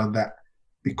depend on that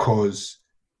because,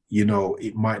 you know,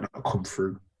 it might not come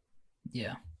through.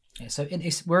 Yeah. So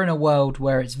we're in a world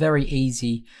where it's very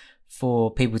easy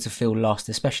for people to feel lost,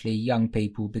 especially young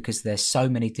people, because there's so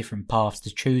many different paths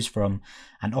to choose from.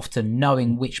 And often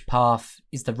knowing which path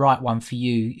is the right one for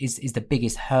you is the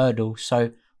biggest hurdle.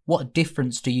 So what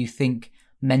difference do you think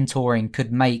mentoring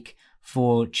could make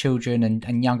for children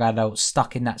and young adults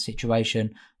stuck in that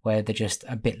situation where they're just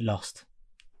a bit lost?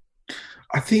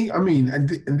 I mean, and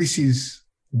this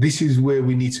is where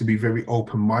we need to be very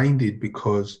open-minded,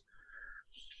 because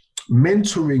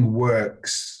mentoring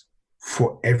works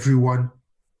for everyone.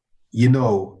 You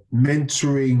know,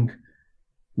 mentoring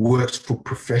works for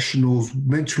professionals.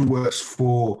 Mentoring works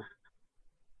for,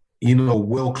 you know,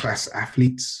 world-class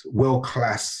athletes,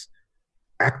 world-class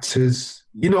actors.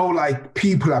 You know, like,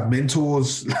 people have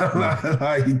mentors.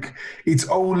 Like, it's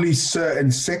only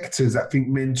certain sectors that think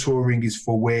mentoring is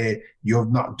for where you're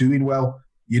not doing well.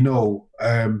 You know,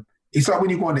 it's like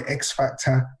when you go on the X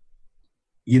Factor,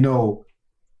 you know,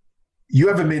 you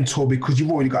have a mentor because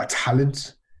you've already got a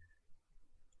talent.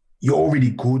 You're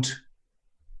already good.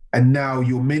 And now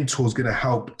your mentor is going to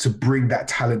help to bring that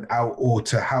talent out, or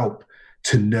to help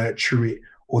to nurture it,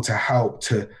 or to help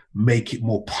to make it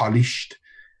more polished.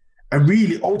 And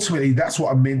really, ultimately, that's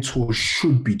what a mentor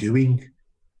should be doing.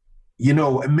 You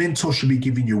know, a mentor should be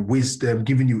giving you wisdom,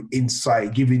 giving you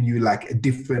insight, giving you like a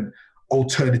different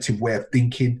alternative way of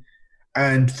thinking.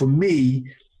 And for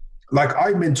me, like,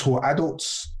 I mentor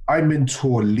adults, I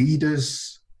mentor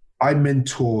leaders, I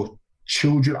mentor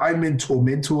children, I mentor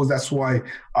mentors. That's why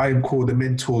I am called a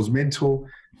mentor's mentor,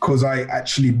 because I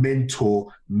actually mentor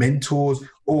mentors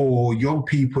or young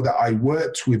people that I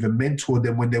worked with and mentored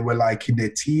them when they were like in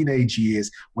their teenage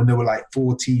years, when they were like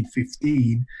 14,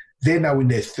 15. They're now in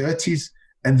their 30s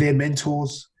and they're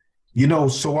mentors. You know,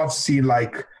 so I've seen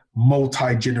like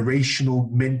multi-generational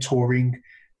mentoring,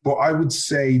 but I would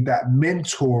say that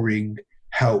mentoring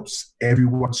helps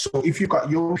everyone. So if you've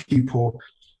got young people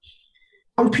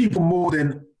more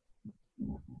than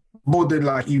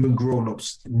like even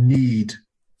grown-ups need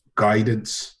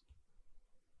guidance.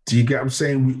 Do you get what I'm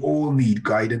saying? We all need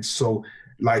guidance. So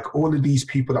like all of these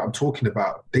people that I'm talking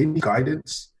about, they need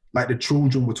guidance. Like the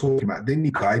children we're talking about, they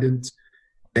need guidance.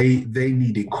 They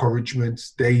need encouragement.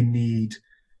 They need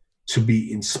to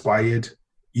be inspired,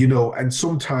 you know, and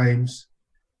sometimes,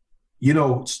 you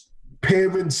know,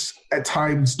 parents at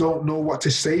times don't know what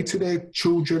to say to their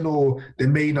children, or they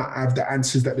may not have the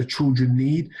answers that the children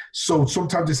need. So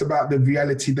sometimes it's about the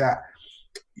reality that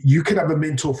you can have a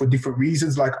mentor for different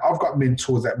reasons. Like, I've got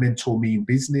mentors that mentor me in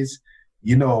business.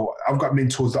 You know, I've got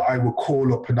mentors that I will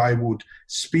call up and I would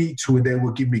speak to, and they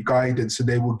will give me guidance, and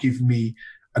they will give me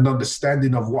an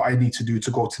understanding of what I need to do to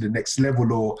go to the next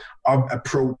level, or I'm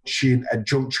approaching a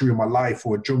juncture in my life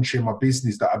or a juncture in my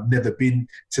business that I've never been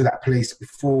to that place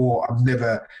before. I've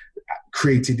never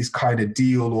created this kind of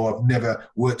deal, or I've never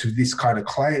worked with this kind of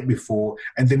client before.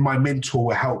 And then my mentor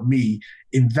will help me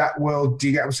in that world. Do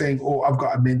you get what I'm saying? Or I've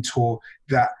got a mentor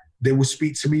that they will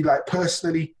speak to me like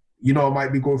personally. You know, I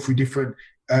might be going through different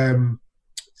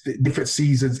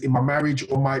seasons in my marriage,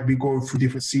 or might be going through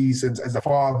different seasons as a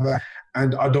father,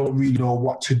 and I don't really know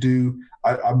what to do.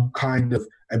 I'm kind of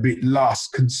a bit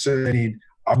lost concerning,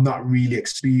 I've not really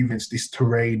experienced this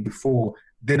terrain before.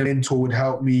 Then a mentor would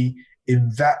help me in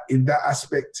that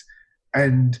aspect.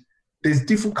 And there's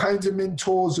different kinds of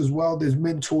mentors as well. There's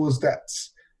mentors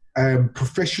that's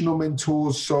professional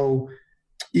mentors. So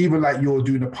even like you're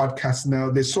doing a podcast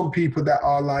now, there's some people that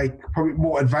are like probably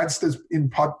more advanced in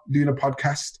doing a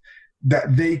podcast,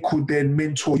 that they could then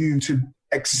mentor you to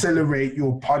accelerate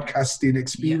your podcasting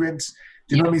experience.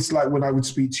 Do you know what I mean? It's like when I would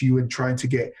speak to you and trying to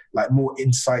get like more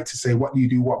insight to say, what do you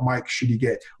do? What mic should you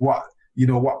get? What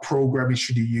programming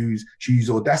should you use? Should you use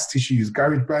Audacity? Should you use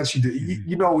GarageBand? Should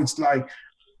you know, it's like,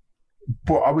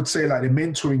 but I would say like the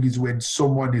mentoring is when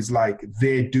someone is like,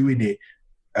 they're doing it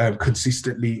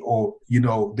consistently, or, you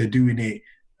know, they're doing it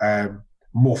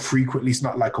more frequently. It's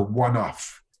not like a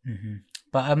one-off. Mm-hmm.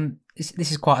 But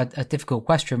this is quite a difficult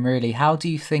question, really. How do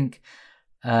you think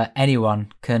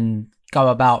anyone can go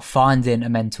about finding a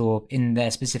mentor in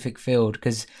their specific field?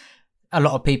 Because a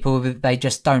lot of people, they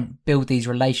just don't build these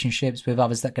relationships with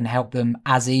others that can help them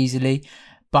as easily.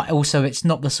 But also, it's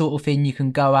not the sort of thing you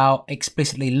can go out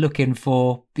explicitly looking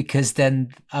for, because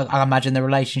then I imagine the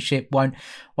relationship won't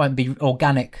be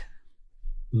organic.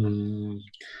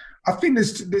 I think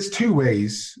there's two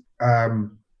ways.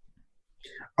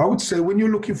 I would say when you're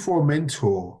looking for a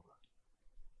mentor,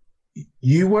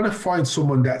 you want to find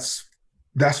someone that's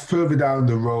that's further down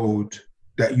the road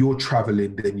that you're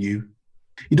traveling than you.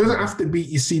 It doesn't have to be,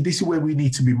 you see, this is where we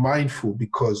need to be mindful,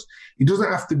 because it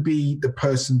doesn't have to be the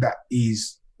person that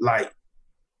is like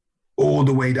all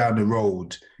the way down the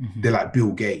road. Mm-hmm. They're like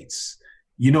Bill Gates.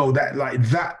 You know, that like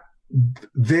that,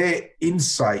 their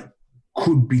insight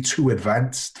could be too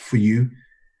advanced for you.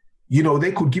 You know,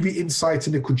 they could give you insight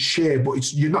and they could share,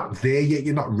 but you're not there yet.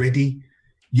 You're not ready.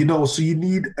 You know, so you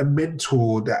need a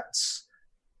mentor that's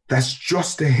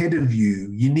just ahead of you.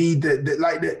 You need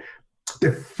the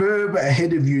further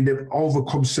ahead of you. They've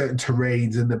overcome certain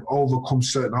terrains and they've overcome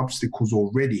certain obstacles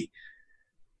already,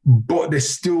 but they're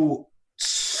still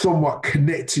somewhat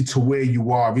connected to where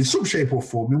you are in some shape or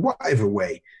form, in whatever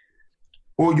way.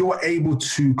 Or you're able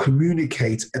to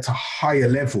communicate at a higher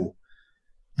level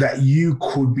that you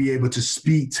could be able to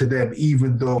speak to them,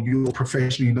 even though you're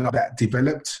professionally not that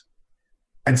developed,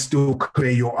 and still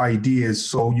convey your ideas.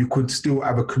 So you could still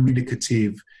have a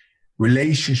communicative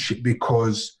relationship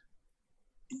because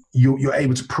you're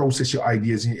able to process your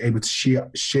ideas and you're able to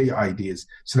share ideas.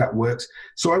 So that works.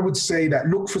 So I would say that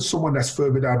look for someone that's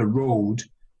further down the road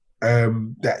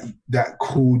that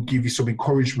could give you some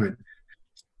encouragement.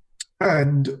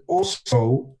 And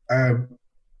also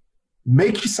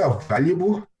make yourself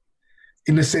valuable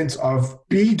in the sense of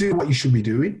be doing what you should be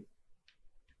doing.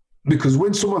 Because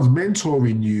when someone's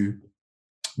mentoring you,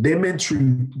 they're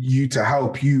mentoring you to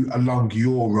help you along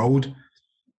your road.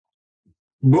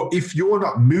 But if you're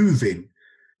not moving,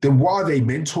 then why are they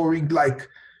mentoring? Like,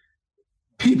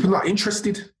 people not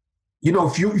interested. You know,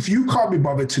 if you can't be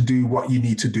bothered to do what you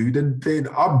need to do, then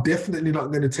I'm definitely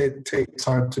not going to take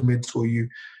time to mentor you,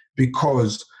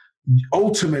 because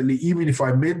ultimately, even if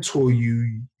I mentor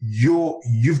you,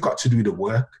 you've got to do the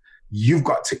work. You've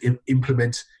got to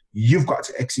implement. You've got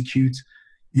to execute.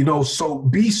 You know, so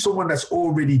be someone that's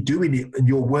already doing it and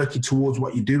you're working towards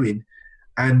what you're doing,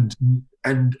 and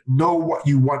know what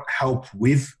you want help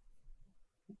with,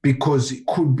 because it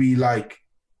could be like,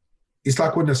 it's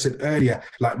like when I said earlier,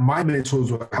 like my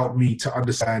mentors will help me to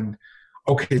understand,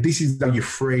 okay, this is how you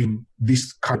frame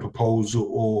this kind of proposal,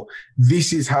 or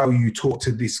this is how you talk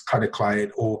to this kind of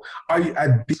client, or I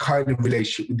had this kind of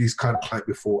relationship with this kind of client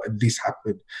before and this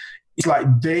happened. It's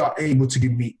like they are able to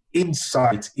give me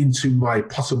insight into my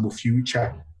possible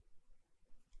future.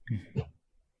 Mm-hmm.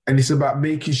 And it's about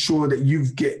making sure that you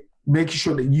get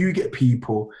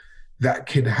people that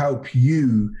can help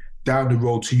you down the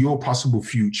road to your possible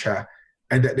future,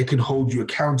 and that they can hold you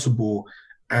accountable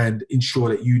and ensure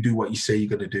that you do what you say you're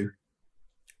going to do.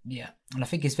 Yeah. And I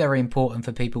think it's very important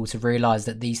for people to realise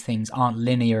that these things aren't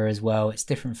linear as well. It's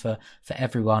different for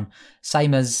everyone.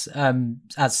 Same as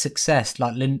success.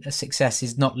 Like success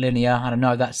is not linear. And I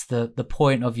know that's the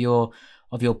point of your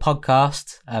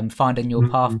podcast, Finding Your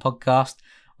Path podcast,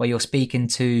 where you're speaking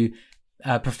to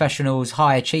professionals,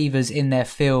 high achievers in their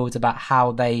field about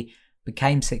how they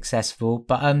became successful.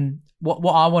 But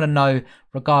what I want to know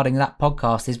regarding that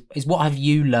podcast is what have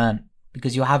you learned?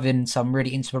 Because you're having some really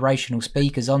inspirational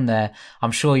speakers on there.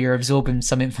 I'm sure you're absorbing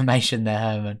some information there,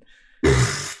 Herman.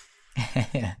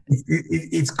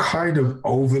 It's kind of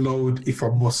overload, if I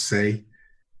must say.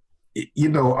 You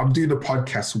know, I'm doing a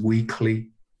podcast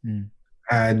weekly.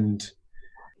 And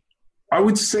I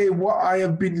would say what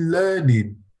I've been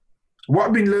learning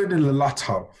a lot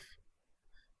of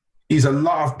is a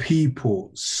lot of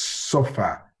people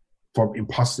suffer from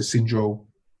imposter syndrome.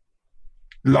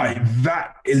 Like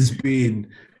that's been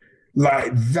like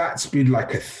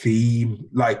a theme,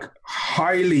 like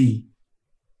highly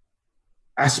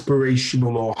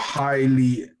aspirational or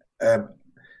highly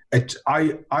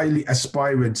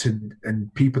aspirant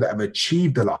and people that have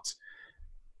achieved a lot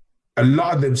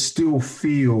of them still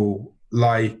feel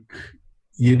like,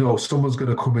 you know, someone's going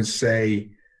to come and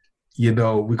say, you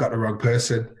know, we got the wrong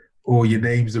person, or your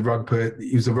name's the wrong person,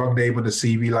 it was the wrong name on the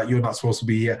CV, like you're not supposed to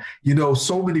be here. You know,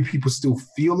 so many people still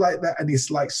feel like that, and it's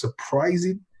like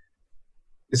surprising.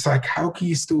 It's like, how can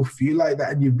you still feel like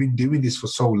that and you've been doing this for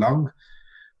so long?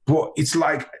 But it's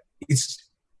like,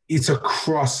 it's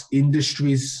across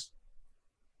industries.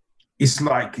 It's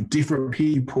like different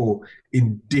people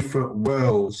in different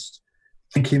worlds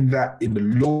thinking that in the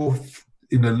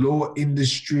law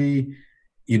industry,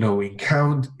 you know, in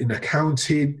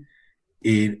accounting,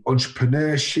 in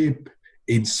entrepreneurship,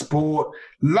 in sport,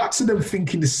 lots of them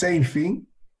thinking the same thing,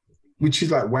 which is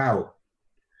like, wow.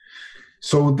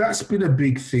 So that's been a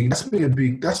big thing. That's been a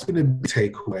big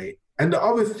takeaway. And the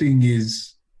other thing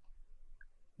is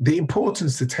the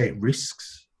importance to take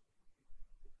risks.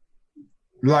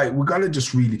 Like, we got to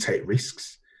just really take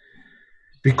risks,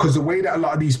 because the way that a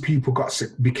lot of these people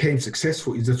became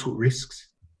successful is they took risks.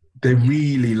 They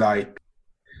really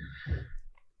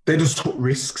they just took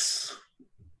risks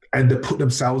and they put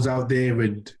themselves out there,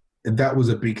 and that was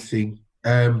a big thing.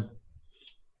 The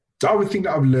other thing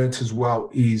that I've learned as well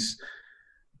is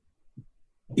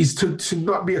to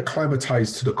not be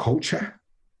acclimatized to the culture.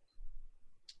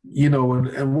 And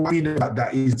what I mean about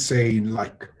that is saying,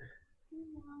 like,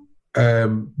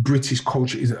 British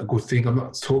culture isn't a good thing. I'm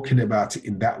not talking about it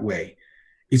in that way.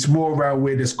 It's more around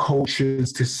where there's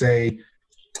cultures to say,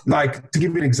 like, to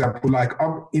give you an example, like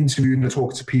I'm interviewing and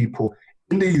talking to people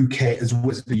in the UK as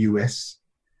well as the US.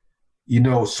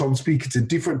 So I'm speaking to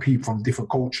different people from different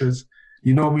cultures.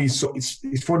 You know what I mean? So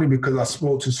it's funny because I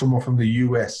spoke to someone from the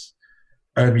US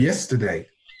yesterday,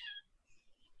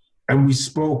 and we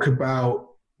spoke about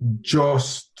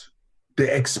just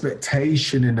the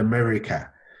expectation in America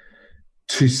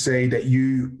to say that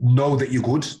you know that you're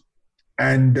good,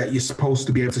 and that you're supposed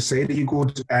to be able to say that you're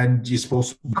good, and you're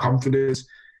supposed to be confident.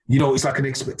 It's like an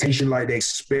expectation, like they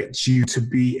expect you to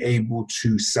be able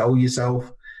to sell yourself.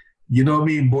 You know what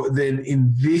I mean? But then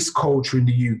in this culture in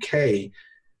the UK,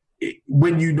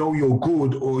 when you know you're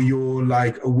good or you're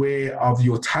like aware of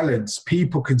your talents,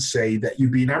 people can say that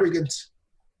you're being arrogant.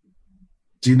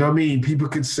 Do you know what I mean? People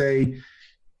can say,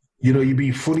 you're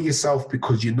being full of yourself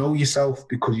because you know yourself,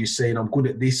 because you're saying, I'm good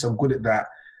at this, I'm good at that,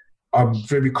 I'm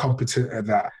very competent at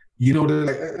that. They're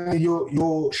like,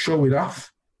 you're showing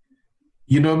off.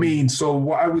 You know what I mean? So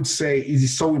what I would say is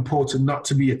it's so important not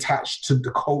to be attached to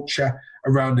the culture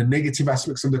around the negative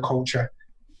aspects of the culture.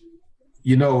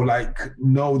 Know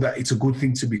that it's a good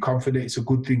thing to be confident. It's a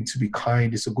good thing to be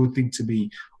kind. It's a good thing to be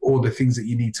all the things that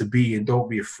you need to be, and don't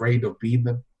be afraid of being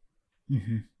them.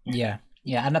 Mm-hmm. Yeah.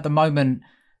 And at the moment,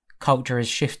 culture is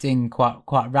shifting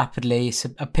quite rapidly. It's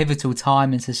a pivotal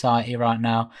time in society right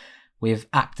now, with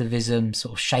activism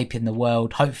sort of shaping the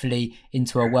world, hopefully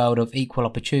into a world of equal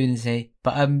opportunity.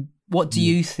 But what do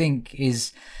you think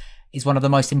is one of the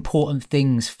most important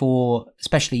things for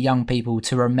especially young people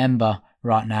to remember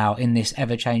right now in this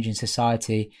ever-changing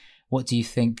society? What do you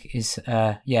think is,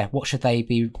 what should they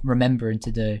be remembering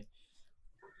to do?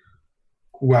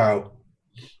 Wow.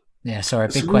 Yeah, sorry,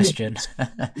 big question.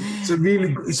 It's a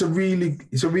really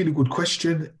good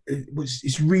question.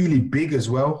 It's really big as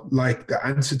well, like the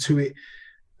answer to it,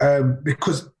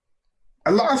 because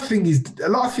a lot of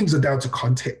things are down to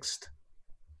context.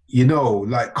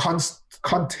 Like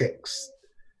context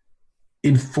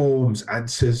informs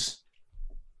answers.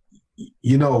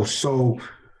 So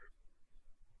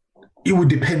it would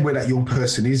depend where that young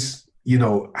person is.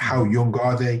 How young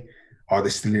are they? Are they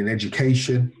still in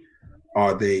education?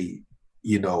 Are they,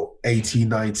 18,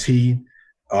 19?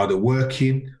 Are they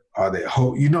working? Are they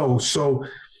home? So,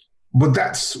 but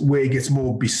that's where it gets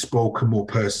more bespoke and more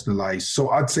personalized. So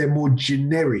I'd say a more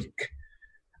generic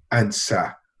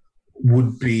answer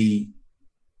would be,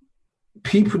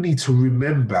 people need to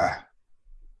remember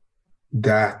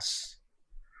that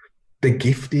they're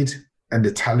gifted and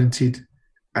they're talented,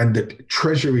 and the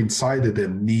treasure inside of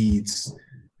them needs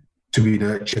to be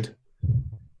nurtured.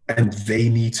 And they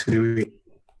need to do it,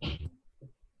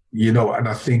 and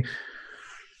I think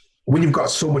when you've got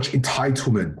so much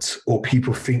entitlement, or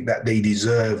people think that they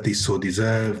deserve this or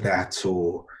deserve that,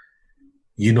 or,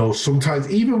 sometimes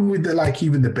even with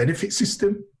even the benefit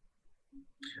system,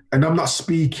 and I'm not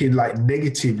speaking like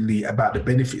negatively about the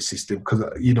benefit system, because,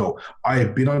 I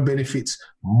have been on benefits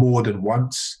more than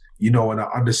once, and I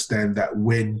understand that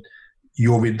when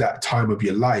you're in that time of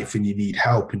your life and you need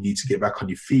help and you need to get back on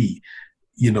your feet,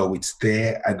 it's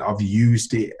there, and I've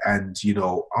used it, and,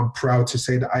 I'm proud to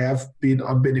say that I have been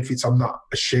on benefits. I'm not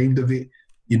ashamed of it.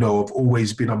 I've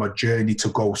always been on my journey to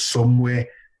go somewhere,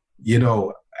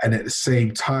 and at the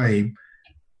same time,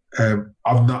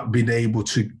 I've not been able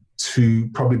to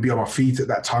probably be on my feet at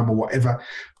that time or whatever.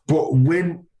 But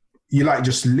when you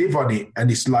just live on it, and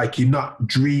it's like you're not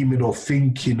dreaming or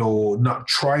thinking or not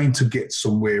trying to get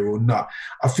somewhere or not,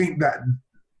 I think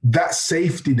that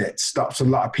safety net stops a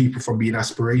lot of people from being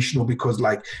aspirational, because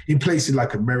in places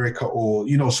like America or,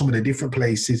 some of the different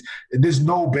places, there's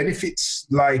no benefits.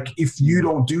 Like, if you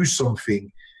don't do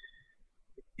something,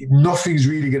 nothing's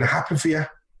really going to happen for you.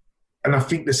 And I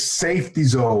think the safety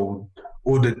zone,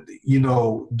 or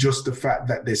just the fact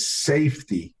that there's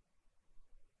safety,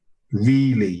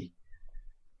 really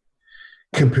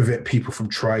can prevent people from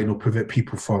trying or prevent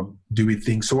people from doing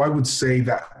things. So I would say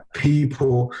that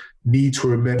people need to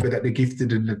remember that they're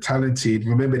gifted and they're talented,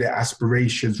 remember their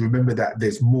aspirations, remember that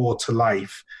there's more to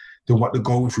life than what they're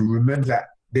going through. Remember that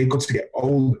they're going to get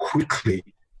old quickly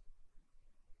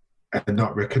and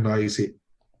not recognize it.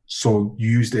 So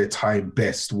use their time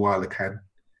best while they can.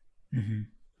 Mm-hmm.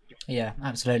 Yeah,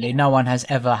 absolutely. No one has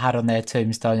ever had on their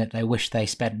tombstone that they wish they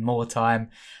spent more time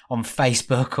on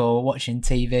Facebook or watching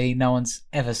TV. No one's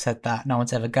ever said that. No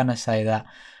one's ever going to say that.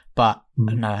 But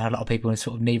no, a lot of people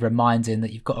sort of need reminding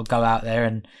that you've got to go out there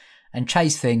and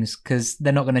chase things, because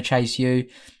they're not going to chase you.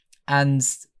 And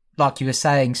like you were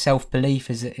saying, self-belief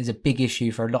is a big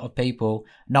issue for a lot of people.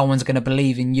 No one's going to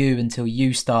believe in you until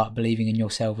you start believing in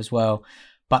yourself as well.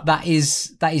 But that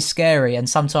is scary, and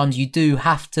sometimes you do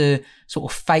have to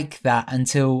sort of fake that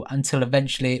until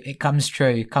eventually it comes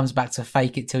true. It comes back to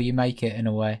fake it till you make it, in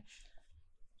a way.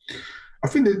 I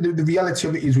think the reality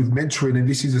of it is with mentoring, and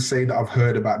this is a saying that I've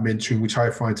heard about mentoring, which I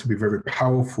find to be very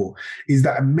powerful, is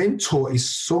that a mentor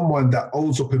is someone that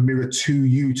holds up a mirror to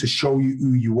you to show you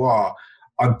who you are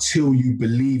until you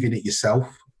believe in it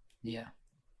yourself. Yeah.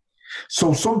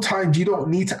 So sometimes you don't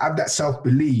need to have that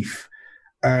self-belief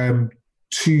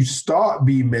to start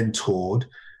being mentored.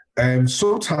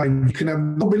 Sometimes you can have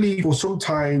no belief, or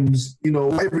sometimes,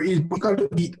 whatever it is, but you got to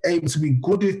be able to be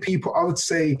good with people. I would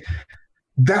say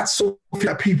that's something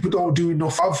that people don't do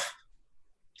enough of.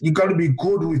 You got to be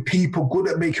good with people, good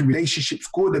at making relationships,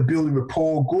 good at building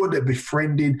rapport, good at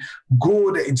befriending,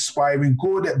 good at inspiring,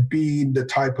 good at being the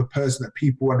type of person that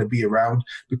people want to be around.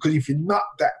 Because if you're not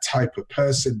that type of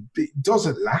person, it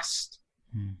doesn't last.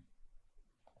 Mm.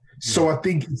 So I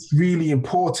think it's really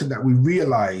important that we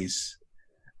realize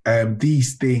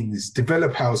these things,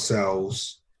 develop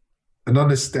ourselves, and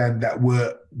understand that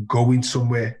we're going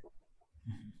somewhere.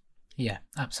 Yeah,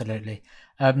 absolutely.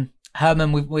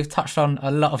 Herman, we've touched on a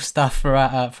lot of stuff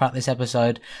throughout this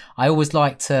episode. I always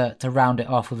like to round it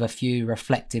off with a few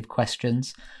reflective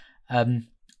questions. In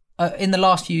the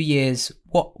last few years,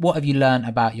 what have you learned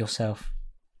about yourself?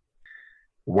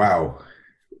 Wow,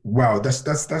 that's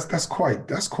quite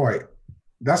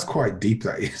deep.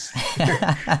 That is.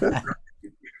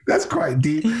 That's quite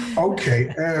deep.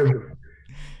 Okay.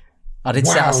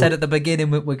 I said at the beginning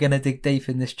we're going to dig deep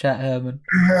in this chat, Herman.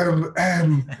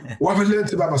 What have I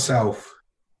learned about myself?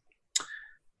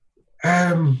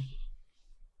 I've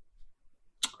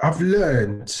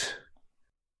learned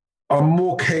I'm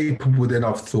more capable than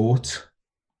I've thought.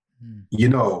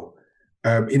 In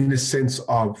the sense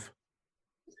of,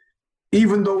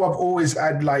 even though I've always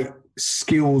had like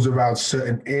skills around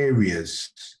certain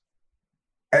areas,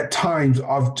 at times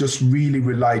I've just really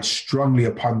relied strongly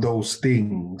upon those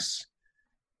things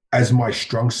as my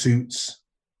strong suits,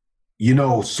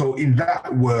 so in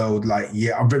that world,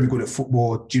 I'm very good at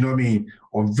football. Do you know what I mean?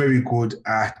 I'm very good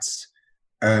at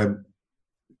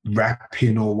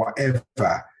rapping or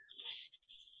whatever.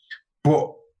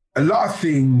 But a lot of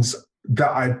things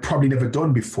that I'd probably never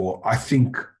done before, I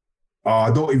think I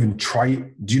don't even try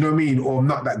it. Do you know what I mean? Or I'm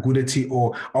not that good at it,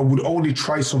 or I would only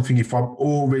try something if I'm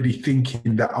already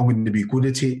thinking that I'm going to be good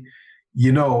at it,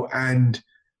 and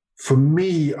for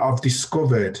me, I've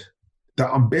discovered that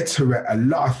I'm better at a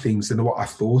lot of things than what I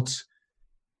thought.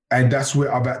 And that's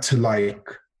where I've had to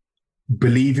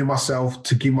believe in myself,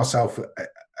 to give myself a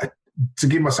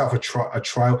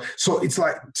trial. So it's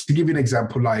like, to give you an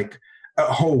example, at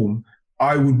home,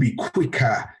 I would be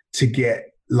quicker to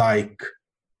get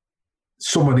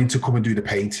someone in to come and do the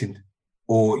painting.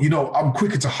 Or, I'm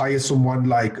quicker to hire someone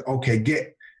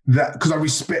get that, because I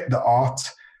respect the art.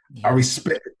 Yeah. I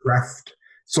respect the craft.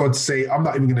 So I'd say I'm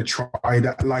not even going to try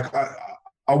that.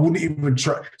 I wouldn't even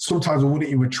try. Sometimes I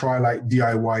wouldn't even try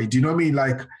DIY. Do you know what I mean?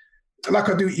 Like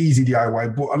I do easy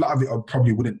DIY, but a lot of it I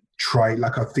probably wouldn't try.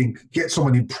 I think get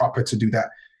someone in proper to do that.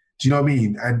 Do you know what I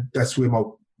mean? And that's where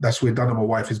Donna, my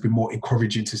wife, has been more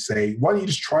encouraging to say, why don't you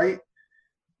just try it?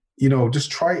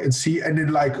 Just try it and see. And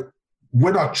then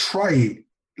when I try it,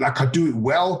 I do it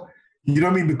well. You know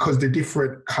what I mean? Because the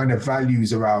different kind of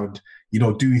values around,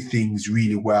 doing things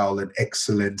really well and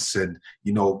excellence and,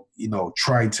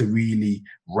 trying to really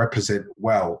represent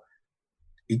well,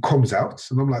 it comes out.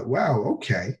 And I'm like, wow,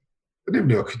 okay. I didn't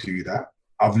know I could do that.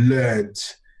 I've learned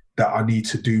that I need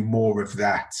to do more of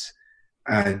that.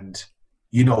 And,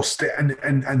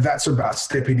 and that's about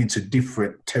stepping into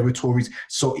different territories.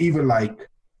 So even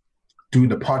doing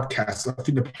the podcast, I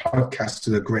think the podcast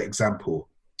is a great example,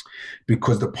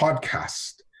 because the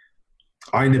podcast,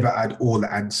 I never had all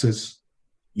the answers.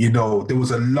 There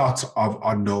was a lot of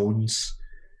unknowns.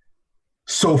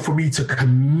 So for me to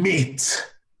commit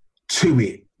to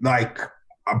it,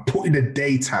 I'm putting a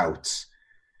date out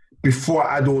before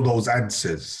I had all those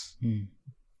answers.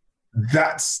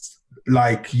 That's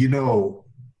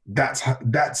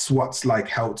that's what's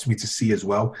helped me to see as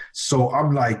well. So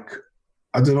I'm I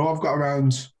don't know,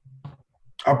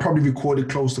 I've probably recorded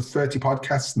close to 30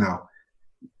 podcasts now,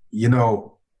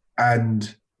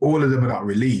 and all of them are not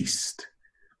released.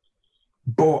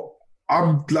 But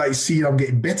I'm like seeing I'm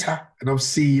getting better, and I'm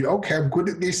seeing, okay, I'm good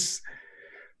at this.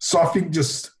 So I think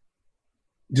just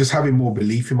having more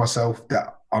belief in myself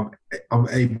that I'm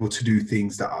able to do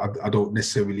things that I don't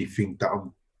necessarily think that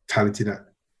I'm talented at.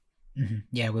 Mm-hmm.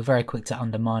 Yeah, we're very quick to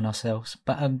undermine ourselves.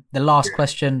 But the last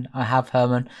question I have,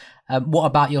 Herman, what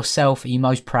about yourself are you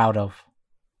most proud of?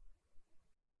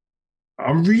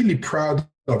 I'm really proud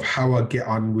of how I get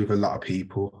on with a lot of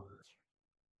people.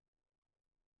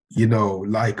 You know,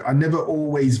 like I never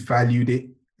always valued it.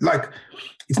 Like,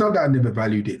 it's not that I never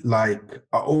valued it. Like,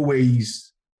 I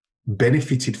always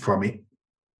benefited from it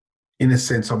in a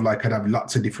sense of like, I'd have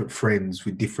lots of different friends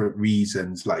with different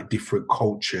reasons, like different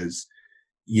cultures,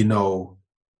 you know,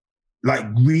 like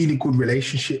really good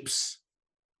relationships,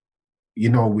 you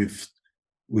know, with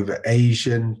an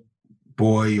Asian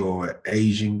boy or an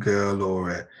Asian girl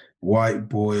or a white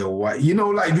boy or white, you know,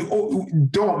 like,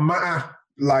 don't matter,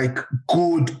 like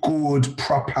good,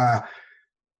 proper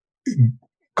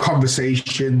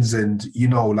conversations and, you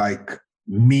know, like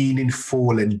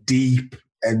meaningful and deep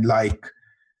and like,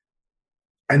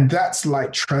 and that's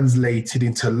like translated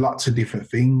into lots of different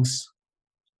things,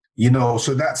 you know,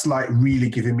 so that's like really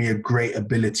giving me a great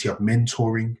ability of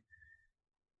mentoring,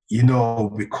 you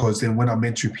know, because then when I'm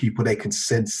mentoring people, they can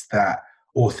sense that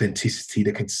authenticity,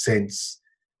 they can sense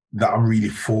that I'm really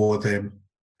for them,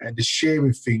 and the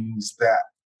sharing things that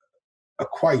are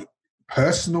quite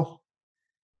personal.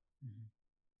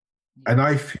 And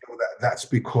I feel that that's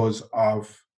because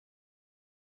of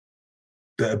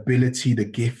the ability, the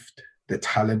gift, the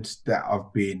talent that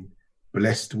I've been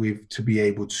blessed with to be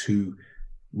able to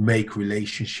make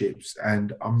relationships.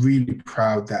 And I'm really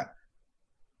proud that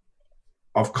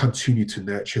I've continued to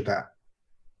nurture that.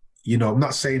 You know, I'm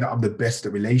not saying that I'm the best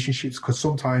at relationships, because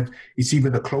sometimes it's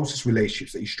even the closest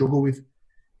relationships that you struggle with.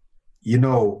 You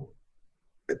know,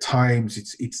 at times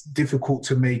it's difficult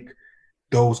to make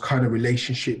those kind of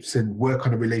relationships and work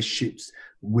on the relationships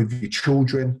with your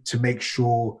children to make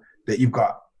sure that you've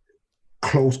got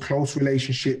close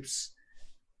relationships,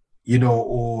 you know,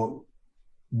 or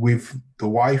with the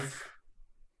wife,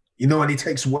 you know, and it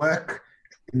takes work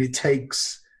and it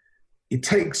takes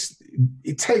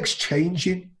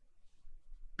changing,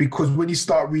 because when you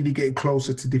start really getting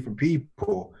closer to different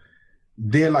people,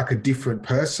 they're like a different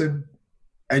person,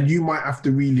 and you might have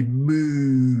to really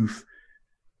move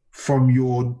from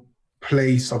your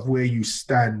place of where you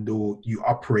stand or you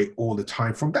operate all the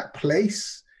time. From that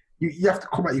place, you have to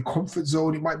come out your comfort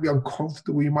zone. It might be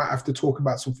uncomfortable. You might have to talk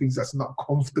about some things that's not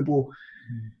comfortable,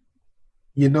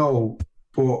 you know,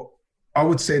 but I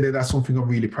would say that that's something I'm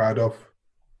really proud of,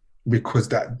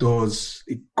 because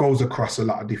it goes across a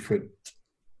lot of different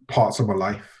parts of my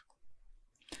life.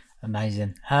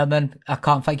 Amazing. Herman, I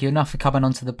can't thank you enough for coming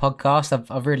onto the podcast.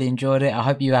 I've really enjoyed it. I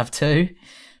hope you have too.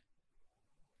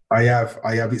 I have.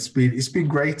 It's been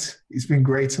great. It's been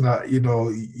great. And, you know,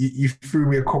 you threw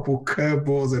me a couple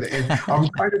curveballs at the end. I'm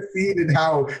kind of feeling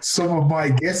how some of my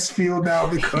guests feel now,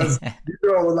 because, you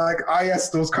know, like I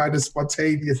ask those kind of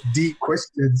spontaneous, deep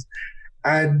questions.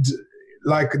 And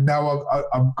like now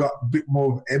I've got a bit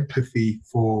more of empathy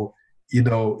for, you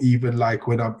know, even like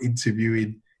when I'm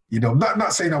interviewing, you know,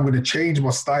 not saying I'm going to change my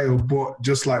style, but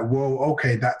just like, whoa,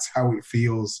 okay, that's how it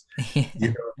feels, you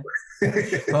know.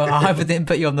 Well, I hope I didn't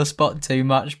put you on the spot too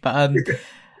much, but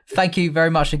thank you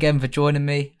very much again for joining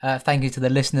me. Thank you to the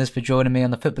listeners for joining me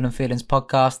on the Football and Feelings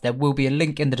podcast. There will be a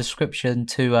link in the description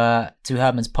to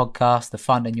Herman's podcast, the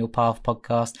Finding Your Path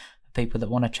podcast, for people that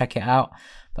want to check it out.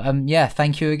 But yeah,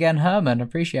 thank you again, Herman.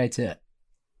 Appreciate it.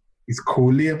 It's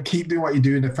cool. Liam, keep doing what you're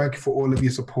doing, and thank you for all of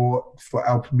your support, for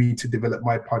helping me to develop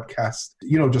my podcast.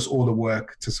 You know, just all the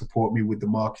work to support me with the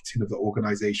marketing of the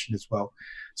organization as well.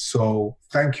 So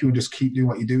thank you. Just keep doing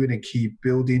what you're doing and keep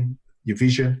building your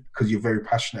vision, because you're very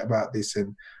passionate about this.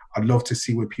 And I'd love to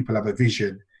see when people have a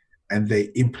vision and they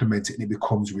implement it and it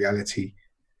becomes reality.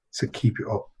 So keep it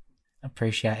up.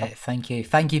 Appreciate it. Thank you.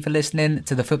 Thank you for listening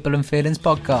to the Football and Feelings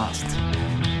podcast.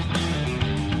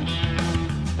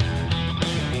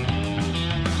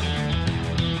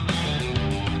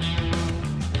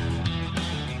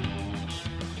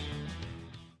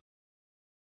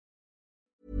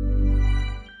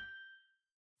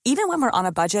 Even when we're on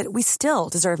a budget, we still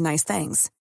deserve nice things.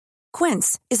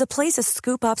 Quince is a place to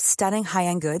scoop up stunning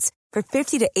high-end goods for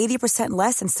 50 to 80%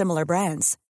 less than similar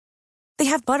brands. They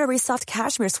have buttery soft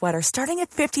cashmere sweaters starting at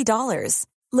 $50,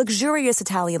 luxurious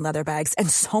Italian leather bags, and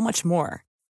so much more.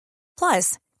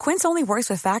 Plus, Quince only works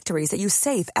with factories that use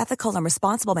safe, ethical, and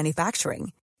responsible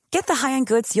manufacturing. Get the high-end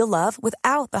goods you'll love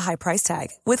without the high price tag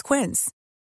with Quince.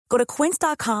 Go to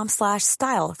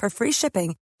quince.com/style for free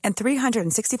shipping and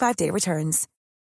 365-day returns.